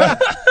over.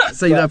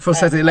 See that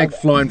prosthetic leg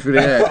flying through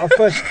the air.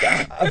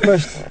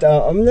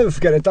 I'll never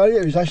forget the day.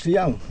 It was actually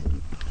young.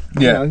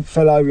 Yeah. You know,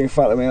 fell over in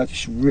front of me. I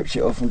just ripped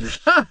it off and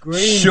just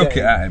screamed. Shook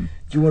it at him.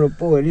 Do you want to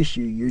boil this,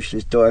 you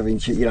useless diving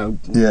shit? You know,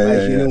 Yeah,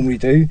 as you normally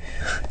do.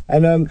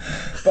 And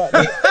but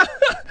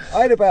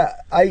I had about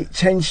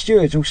 8-10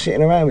 stewards all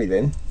sitting around me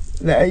then.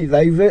 They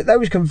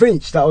was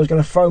convinced that I was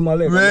going to throw my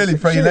leg. Really?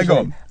 Throw your leg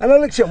on? And I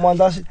looked at one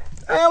day. I said,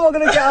 "How am I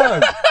going to get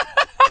home?"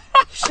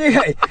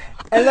 Shit.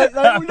 And they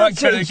all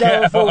looked at each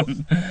other and thought,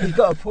 he's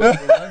got a point,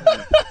 you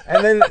know.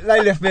 And then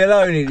they left me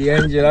alone in the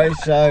end, you know,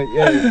 so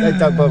yeah, they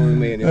don't bother with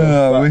me anymore.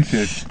 Oh,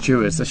 wicked.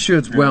 The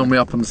stewards wound me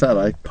up on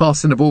Saturday,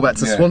 passing the ball back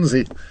to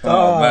Swansea.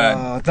 Oh,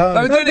 man.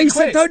 Don't do it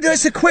quick. Don't do it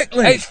so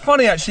quickly. It's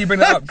funny actually you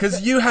bring that up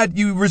because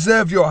you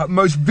reserved your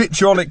most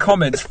vitriolic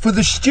comments for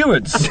the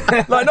stewards.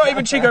 Like, not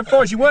even Chico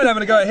Forrest, you weren't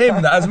having a go at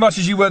him as much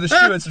as you were the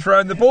stewards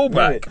throwing the ball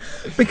back.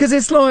 Because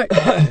it's like,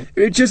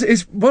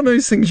 it's one of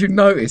those things you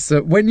notice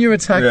that when you're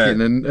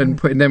attacking and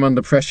putting them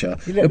under pressure,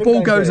 the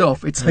ball goes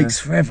off, it takes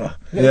forever.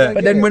 Yeah.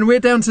 But then when we're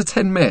down to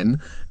 10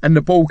 men and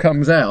the ball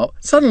comes out,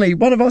 suddenly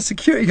one of our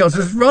security guards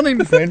was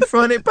running for it and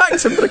throwing it back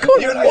to the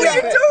corner. What are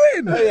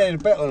you doing? Yeah,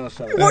 bet on or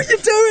something. What are you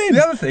doing?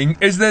 The other thing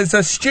is there's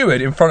a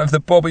steward in front of the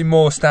Bobby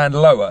Moore stand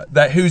lower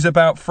who's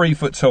about 3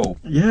 foot tall.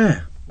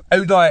 Yeah.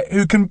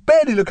 Who can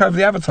barely look over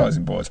the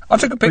advertising boards. I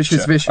took a picture.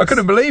 She's vicious. I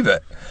couldn't believe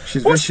it.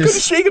 She's What's vicious. good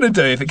is she going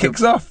to do if it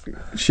kicks off?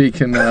 She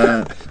can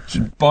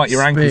Should bite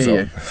your ankles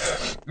spear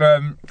off.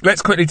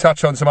 Let's quickly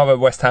touch on some other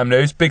West Ham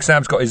news. Big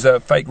Sam's got his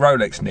fake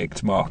Rolex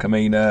nicked, Mark. I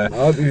mean,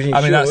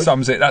 that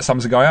sums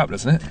the guy up,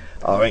 doesn't it?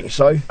 I think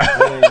so.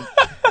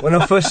 When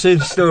I first see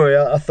the story,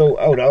 I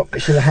thought, hold up,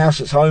 it's in a house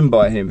that's owned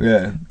by him.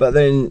 Yeah. But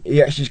then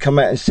he actually come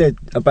out and said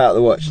about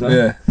the watch. No?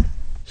 Yeah.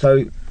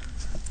 So,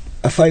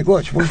 a fake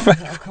watch? Well,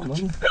 come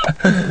on.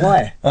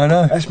 Why? I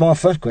know. That's my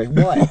first question.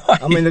 Why?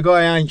 I mean, the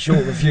guy ain't short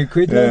of a few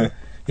quid. Yeah. No?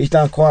 He's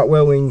done quite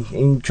well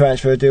in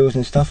transfer deals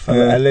and stuff,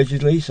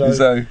 allegedly.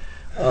 So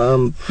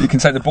you can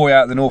take the boy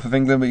out of the north of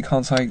England, but you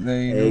can't take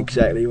the...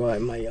 Exactly right,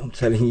 mate, I'm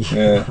telling you.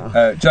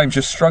 Yeah. James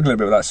just struggling a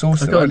bit with that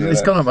sauce.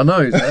 It's gone up my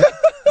nose.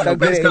 Don't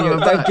get it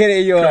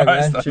in your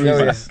hand, man.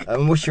 Jesus.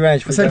 And wash your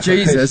hands. I said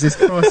Jesus, it's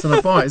Christ on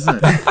a bite, isn't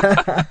it?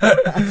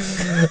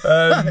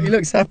 He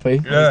looks happy.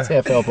 Yeah.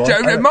 TFL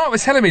bite. Mark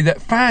was telling me that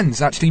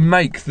fans actually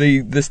make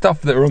the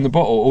stuff that are on the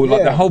bottle, or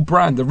like the whole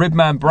brand, the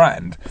Ribman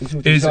brand,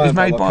 is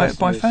made by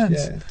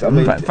fans. Yeah. I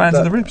mean, fans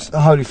of the ribs.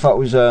 The Holy Fuck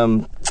was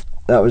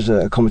that was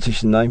a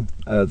competition name.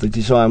 The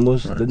design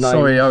was the name.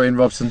 Sorry, Owen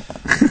Robson.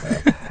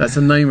 That's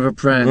the name of a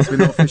brand. We're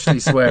not officially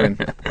swearing.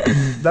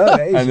 No,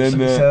 it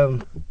is.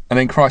 And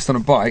then Christ on a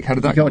bike. How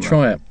did that? You got to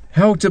try it.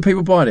 How do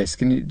people buy this?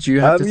 Do you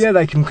have to? Yeah,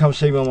 they can come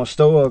see me on my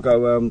store. I'll go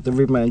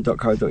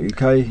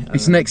theribman.co.uk.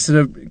 It's next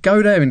to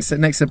go there and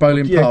sit next to the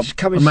bowling pub just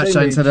come and match see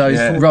me. into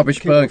those rubbish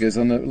burgers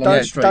on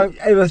the street. Don't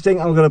ever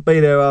think I'm going to be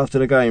there after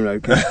the game,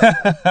 though.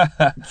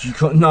 You've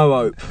got no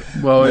hope.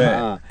 Well,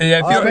 I've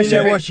been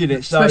there watching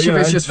it. So, especially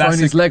if it's just throwing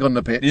his leg on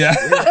the pitch. Yeah.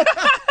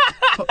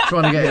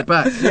 Trying to get it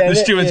back. The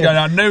steward's going,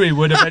 I knew he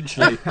would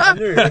eventually. I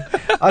knew it.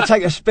 I'll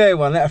take a spare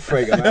one, that'll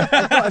freak him out.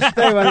 I've got a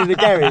spare one in the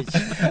garage.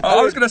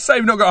 I was going to say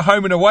we've not got a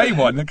home and away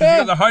one because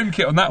you've got the home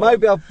kit on that one.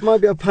 Maybe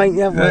I'll paint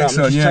the other one up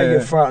and just take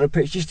it far out on the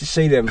pitch just to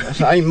see them.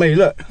 So, ain't me,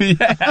 look.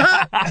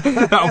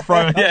 That'll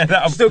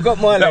still got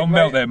my leg, that'll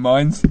melt their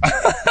minds.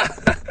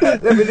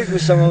 Let me look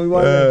with someone we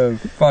won't.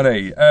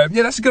 Funny.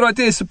 That's a good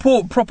idea.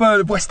 Support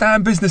proper West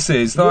Ham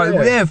businesses. Like,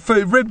 for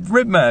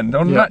Ribman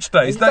on match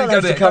days. Don't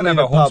go to come have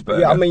a Hotspur.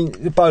 Yeah, I mean,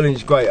 the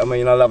bowling's great. I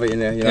mean, I love it in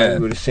there. You know,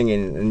 with the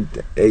singing, and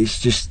it's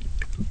just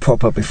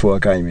proper before a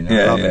game, you know.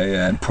 Yeah, Love yeah, it.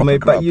 yeah. And I proper mean,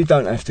 grub. but you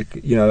don't have to,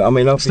 you know. I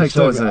mean, I've been next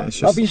door, isn't serving, it? It's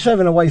just- I've been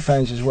serving away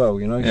fans as well,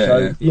 you know. Yeah, so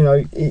yeah. you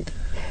know,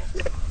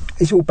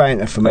 it's all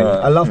banter for me.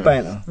 I love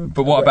banter.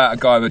 But what about a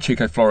guy with a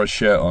Chico Flores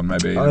shirt on,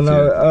 maybe? I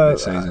know.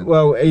 Season?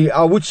 Well,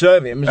 I would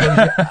serve him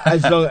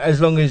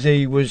as long as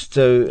he was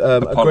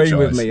to agree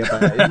with me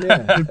about it.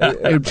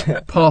 Yeah.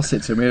 He'd pass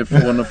it to me, he'd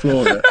fall on the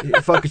floor with it.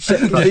 If I could set,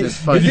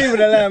 if you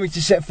would allow me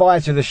to set fire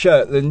to the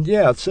shirt, then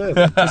yeah, I'd serve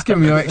it. Just give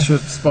me your extra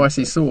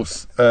spicy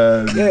sauce.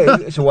 Yeah,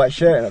 it's a white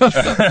shirt.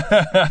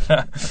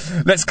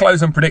 Let's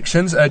close on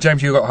predictions.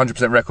 James, you've got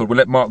 100% record. We'll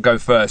let Mark go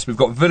first. We've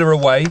got Villa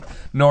away,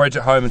 Norwich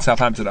at home, and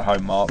Southampton at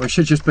home. Mark. We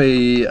should just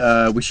be.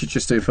 We should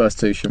just do first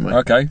two, shouldn't we?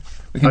 Okay,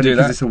 we can do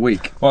that. It's a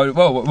week.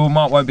 Well,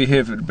 Mark won't be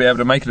here to be able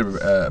to make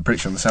a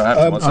prediction on the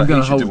Southampton one, so I'm he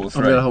going should do all to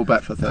three. hold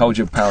back for a third. Hold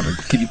your powder.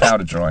 Keep your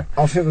powder dry.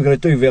 I think we're going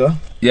to do Villa.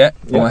 Yeah.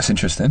 Well, that's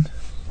interesting.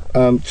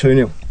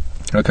 2-0.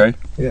 Okay.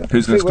 Yeah.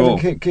 Who's going to score?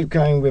 Keep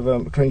going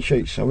with clean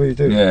sheets. I really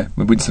do. Yeah,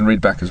 with Winston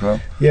Reid back as well.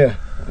 Yeah.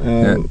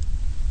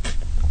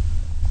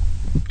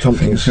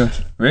 Tompkins.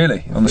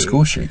 Really? On the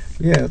score sheet?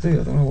 Yeah, I do.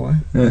 I don't know why.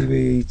 Yeah.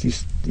 Maybe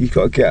he's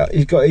got to get.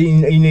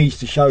 He needs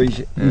to show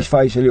his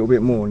face a little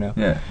bit more now.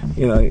 Yeah.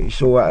 You know, it's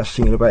all right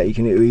singing about he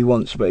can hit who he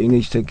wants, but he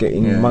needs to get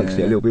in amongst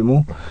it a little bit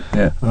more.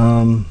 Yeah.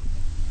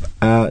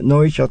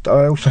 Norwich, I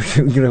also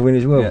think we're going to win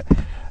as well. Yeah.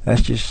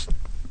 That's just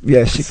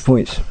 6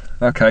 points.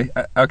 Okay.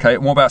 Okay.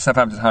 And what about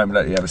Southampton at home?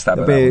 Let you have a stab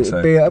at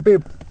that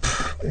one.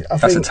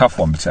 That's a tough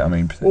one, but I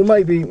mean. Well,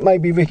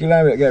 maybe Ricky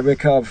Lambert will get a red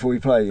card before we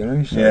play, you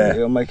know. So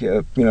it'll make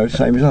it the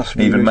same as us.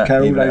 We Even lose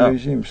Carroll, even they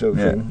lose him, sort of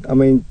thing. I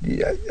mean,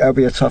 that'll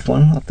be a tough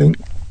one, I think.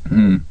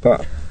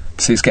 But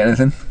see us get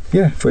anything?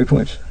 Yeah, 3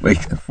 points.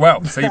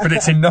 Well, so you're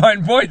predicting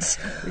 9 points.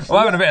 Well,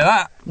 having a bit of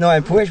that.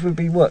 9 points would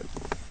be what?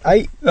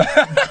 8?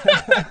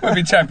 We'll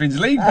be Champions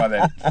League by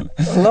then.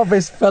 I love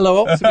this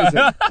fellow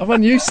optimism. I'm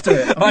unused to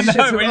it.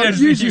 I'm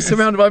usually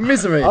surrounded by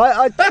misery.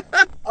 I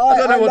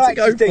don't know what to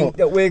go think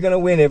that we're going to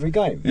win every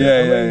game.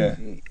 Yeah.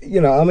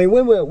 You know, I mean,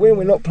 when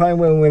we're not playing,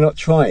 when we're not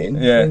trying,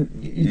 then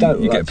you don't.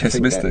 You like get to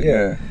think pessimistic. that,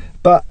 yeah.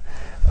 But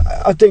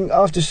I think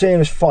after seeing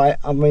us fight,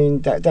 I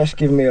mean, that's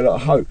given me a lot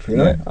of hope. You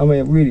know, Yeah. I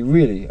mean,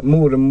 really,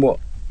 more than what.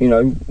 You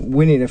know,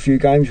 winning a few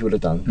games would have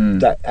done.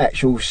 That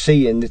actual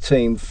seeing the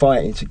team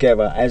fighting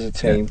together as a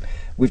team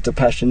with the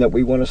passion that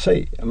we want to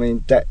see. I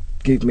mean, that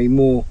gives me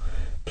more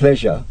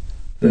pleasure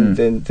than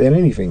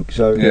anything.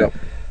 So,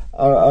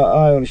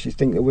 I honestly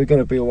think that we're going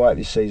to be all right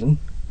this season.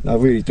 I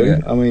really do.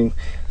 Yeah. I mean,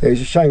 it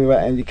was a shame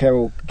about Andy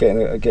Carroll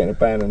getting a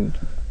ban,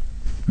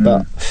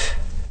 but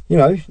you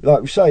know,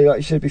 like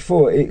you said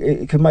before,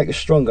 it could make us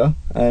stronger,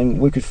 and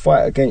we could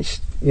fight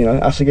against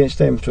us against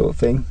them sort of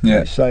thing. Yeah.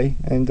 Let's say,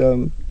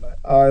 and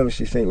I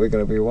honestly think we're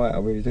going to be all right. I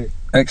really do.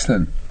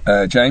 Excellent.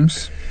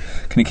 James,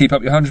 can you keep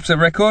up your 100%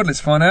 record?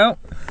 Let's find out.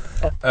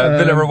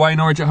 Villa away,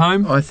 Norwich at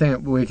home. I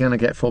think we're going to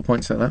get 4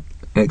 points at that.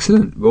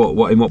 Excellent.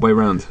 What in what way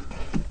round?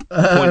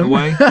 Point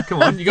away.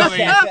 Come on, you got me.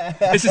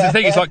 This is the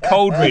thing. It's like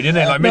cold read, isn't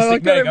it? Like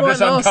Mystic Meg. I've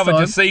just uncovered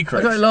your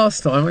secrets. I got it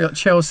last time. We got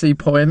Chelsea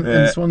point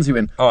and Swansea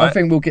win. All right.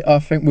 I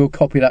think we'll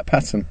copy that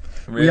pattern.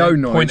 Really? We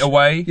own Norwich. Point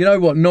away. You know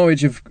what?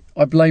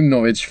 I blame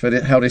Norwich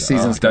for how this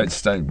season's gone.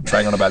 Don't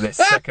bang on about this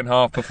second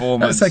half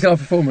performance. Second half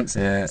performance.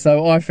 Yeah.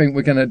 So I think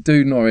we're going to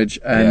do Norwich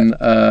and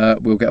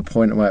we'll get a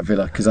point away at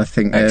Villa because I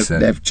think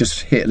they've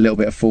just hit a little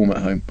bit of form at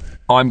home.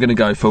 I'm going to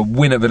go for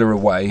win at Villa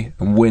away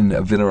and win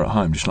at Villa at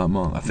home, just like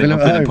Mark. I think I'm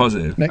feeling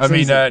positive.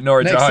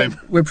 Norwich at home.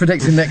 We're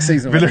predicting next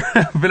season.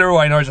 Villa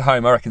away, Norwich at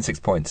home. I reckon 6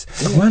 points.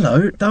 Well,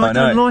 I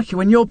don't like it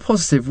when you're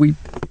positive.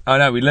 I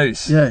know we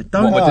lose. Yeah,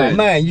 don't. Oh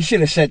man, you should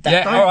have said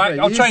that. Yeah, all right.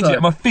 I'll change it.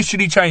 I'm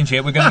officially changing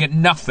it. We're going to get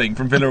nothing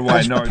from Villa away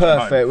and Norwich at home.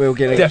 Perfect. We'll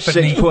get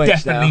definitely 6 points.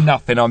 Definitely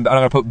nothing. I'm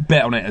going to put a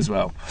bet on it as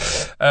well.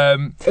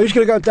 Who's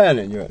going to go down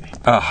then? You reckon?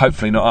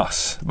 Hopefully not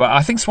us. But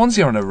I think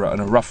Swansea are on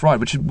a rough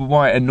ride, which is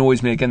why it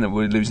annoys me again that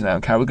we're losing out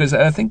on Carroll because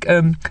I think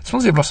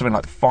Swansea have lost something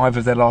like 5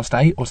 of their last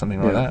 8 or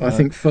something like that. I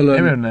think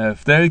Fulham.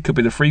 They could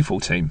be the free fall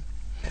team.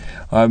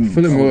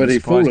 Fulham already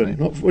fallen.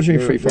 What do you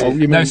mean free fall?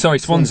 No, sorry,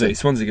 Swansea.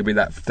 Swansea could be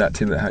that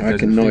team that goes. I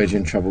reckon Norwich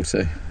in trouble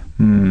too.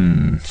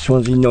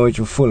 Swansea, Norwich,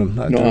 or Fulham.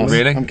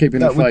 Really? I'm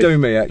keeping that the faith. would do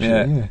me actually.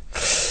 Yeah.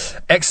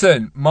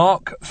 Excellent,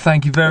 Mark.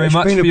 Thank you very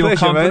much for your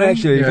company. Man,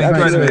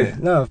 actually,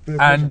 No,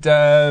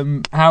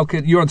 and how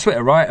could you're on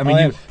Twitter, right? I mean,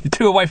 you're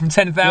 2 away from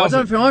 10,000. Well, I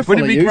don't think I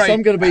follow you, so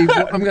I'm going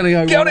to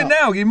go. Get on it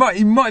now. You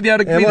might be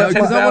able to be the 10,000.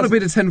 Because I want to be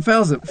the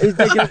 10,000th. They're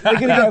going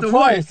to get a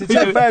prize. The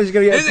 10,000 is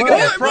going to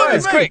get a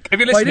prize. Quick, if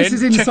you're listening, this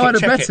is insider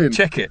betting.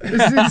 Check it. This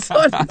is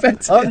insider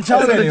betting. I'm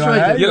told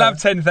anyway. You'll have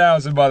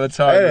 10,000 by the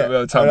time.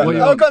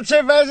 I've got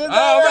 10,000. Oh,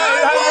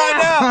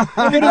 right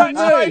now.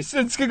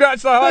 Congratulations.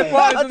 Congratulations. High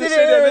fives on the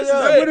studio.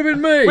 That would have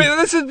been me.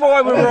 This is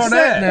why we were on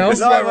air. Now. This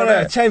is why we're on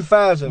air.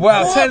 10,000.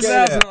 Wow,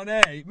 10,000 on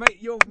air. Mate,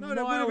 you're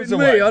miles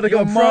away. I'd have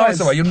got miles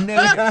away. You'll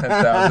never get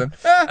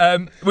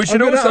 10,000. We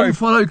should also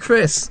follow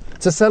Chris.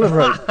 to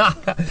celebrate.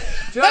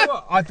 Do you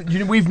know what?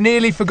 We've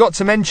nearly forgot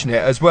to mention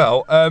it as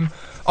well.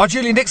 Our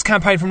Julian Dix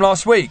campaign from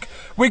last week.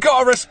 We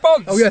got a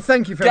response. Oh yeah,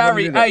 thank you for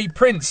Gary A.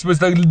 Prince was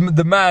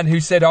the man who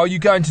said, "Are you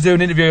going to do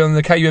an interview on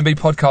the KUMB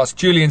podcast?"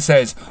 Julian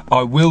says,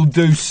 "I will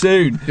do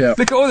soon." Yeah.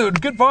 Look at all the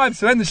good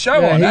vibes to end the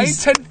show on, eh?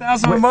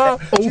 10,000 a mile.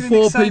 All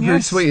 4 people who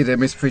tweeted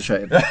him is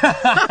appreciated.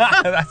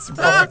 That's a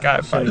proper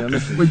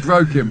campaign. We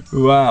broke him.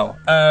 Wow.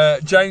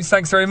 James,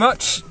 thanks very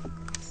much.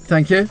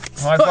 Thank you.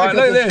 High five.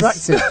 Look at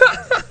this.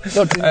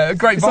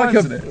 Great vibes,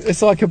 isn't it?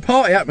 It's like a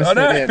party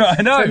atmosphere.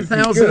 I know.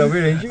 10,000. I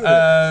really enjoyed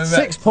it.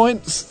 6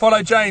 points.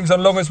 Follow James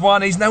on Long as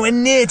One. He's nowhere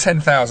near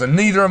 10,000.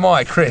 Neither am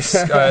I. Chris,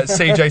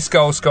 CJ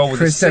Skull with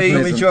Chris a C.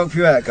 Let me drop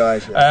you out,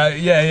 guys.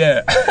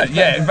 Yeah.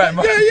 In fact,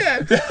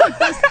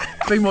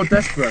 Be more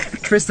desperate.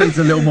 Chris needs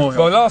a little more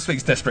help. well, last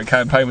week's desperate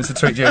campaign was to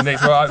tweet Jim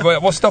Dix.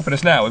 Well, what's stopping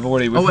us now? We've a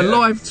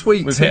live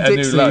tweet we've to hit a new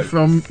Dixie low.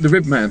 from the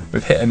Rib Man.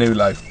 We've hit a new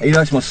low. He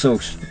likes my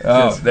sauce.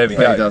 Oh, there we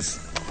go. He does.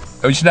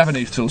 Oh, we should have a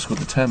new tool called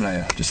the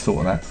Terminator. Just thought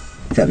of that.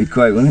 That'd be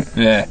great, wouldn't it?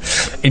 Yeah,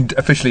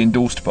 officially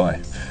endorsed by.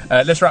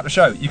 Let's wrap the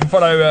show. You can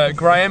follow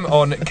Graham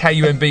on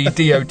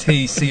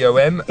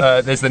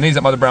KUMBDOTCOM. There's the Knees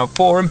Up Mother Brown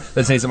forum.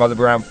 There's the Knees Up Mother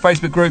Brown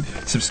Facebook group.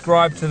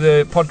 Subscribe to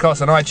the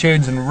podcast on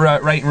iTunes and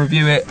rate and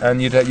review it,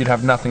 and you'd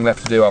have nothing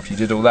left to do after you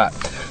did all that.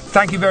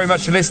 Thank you very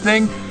much for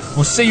listening.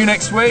 We'll see you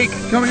next week.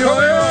 Come on, you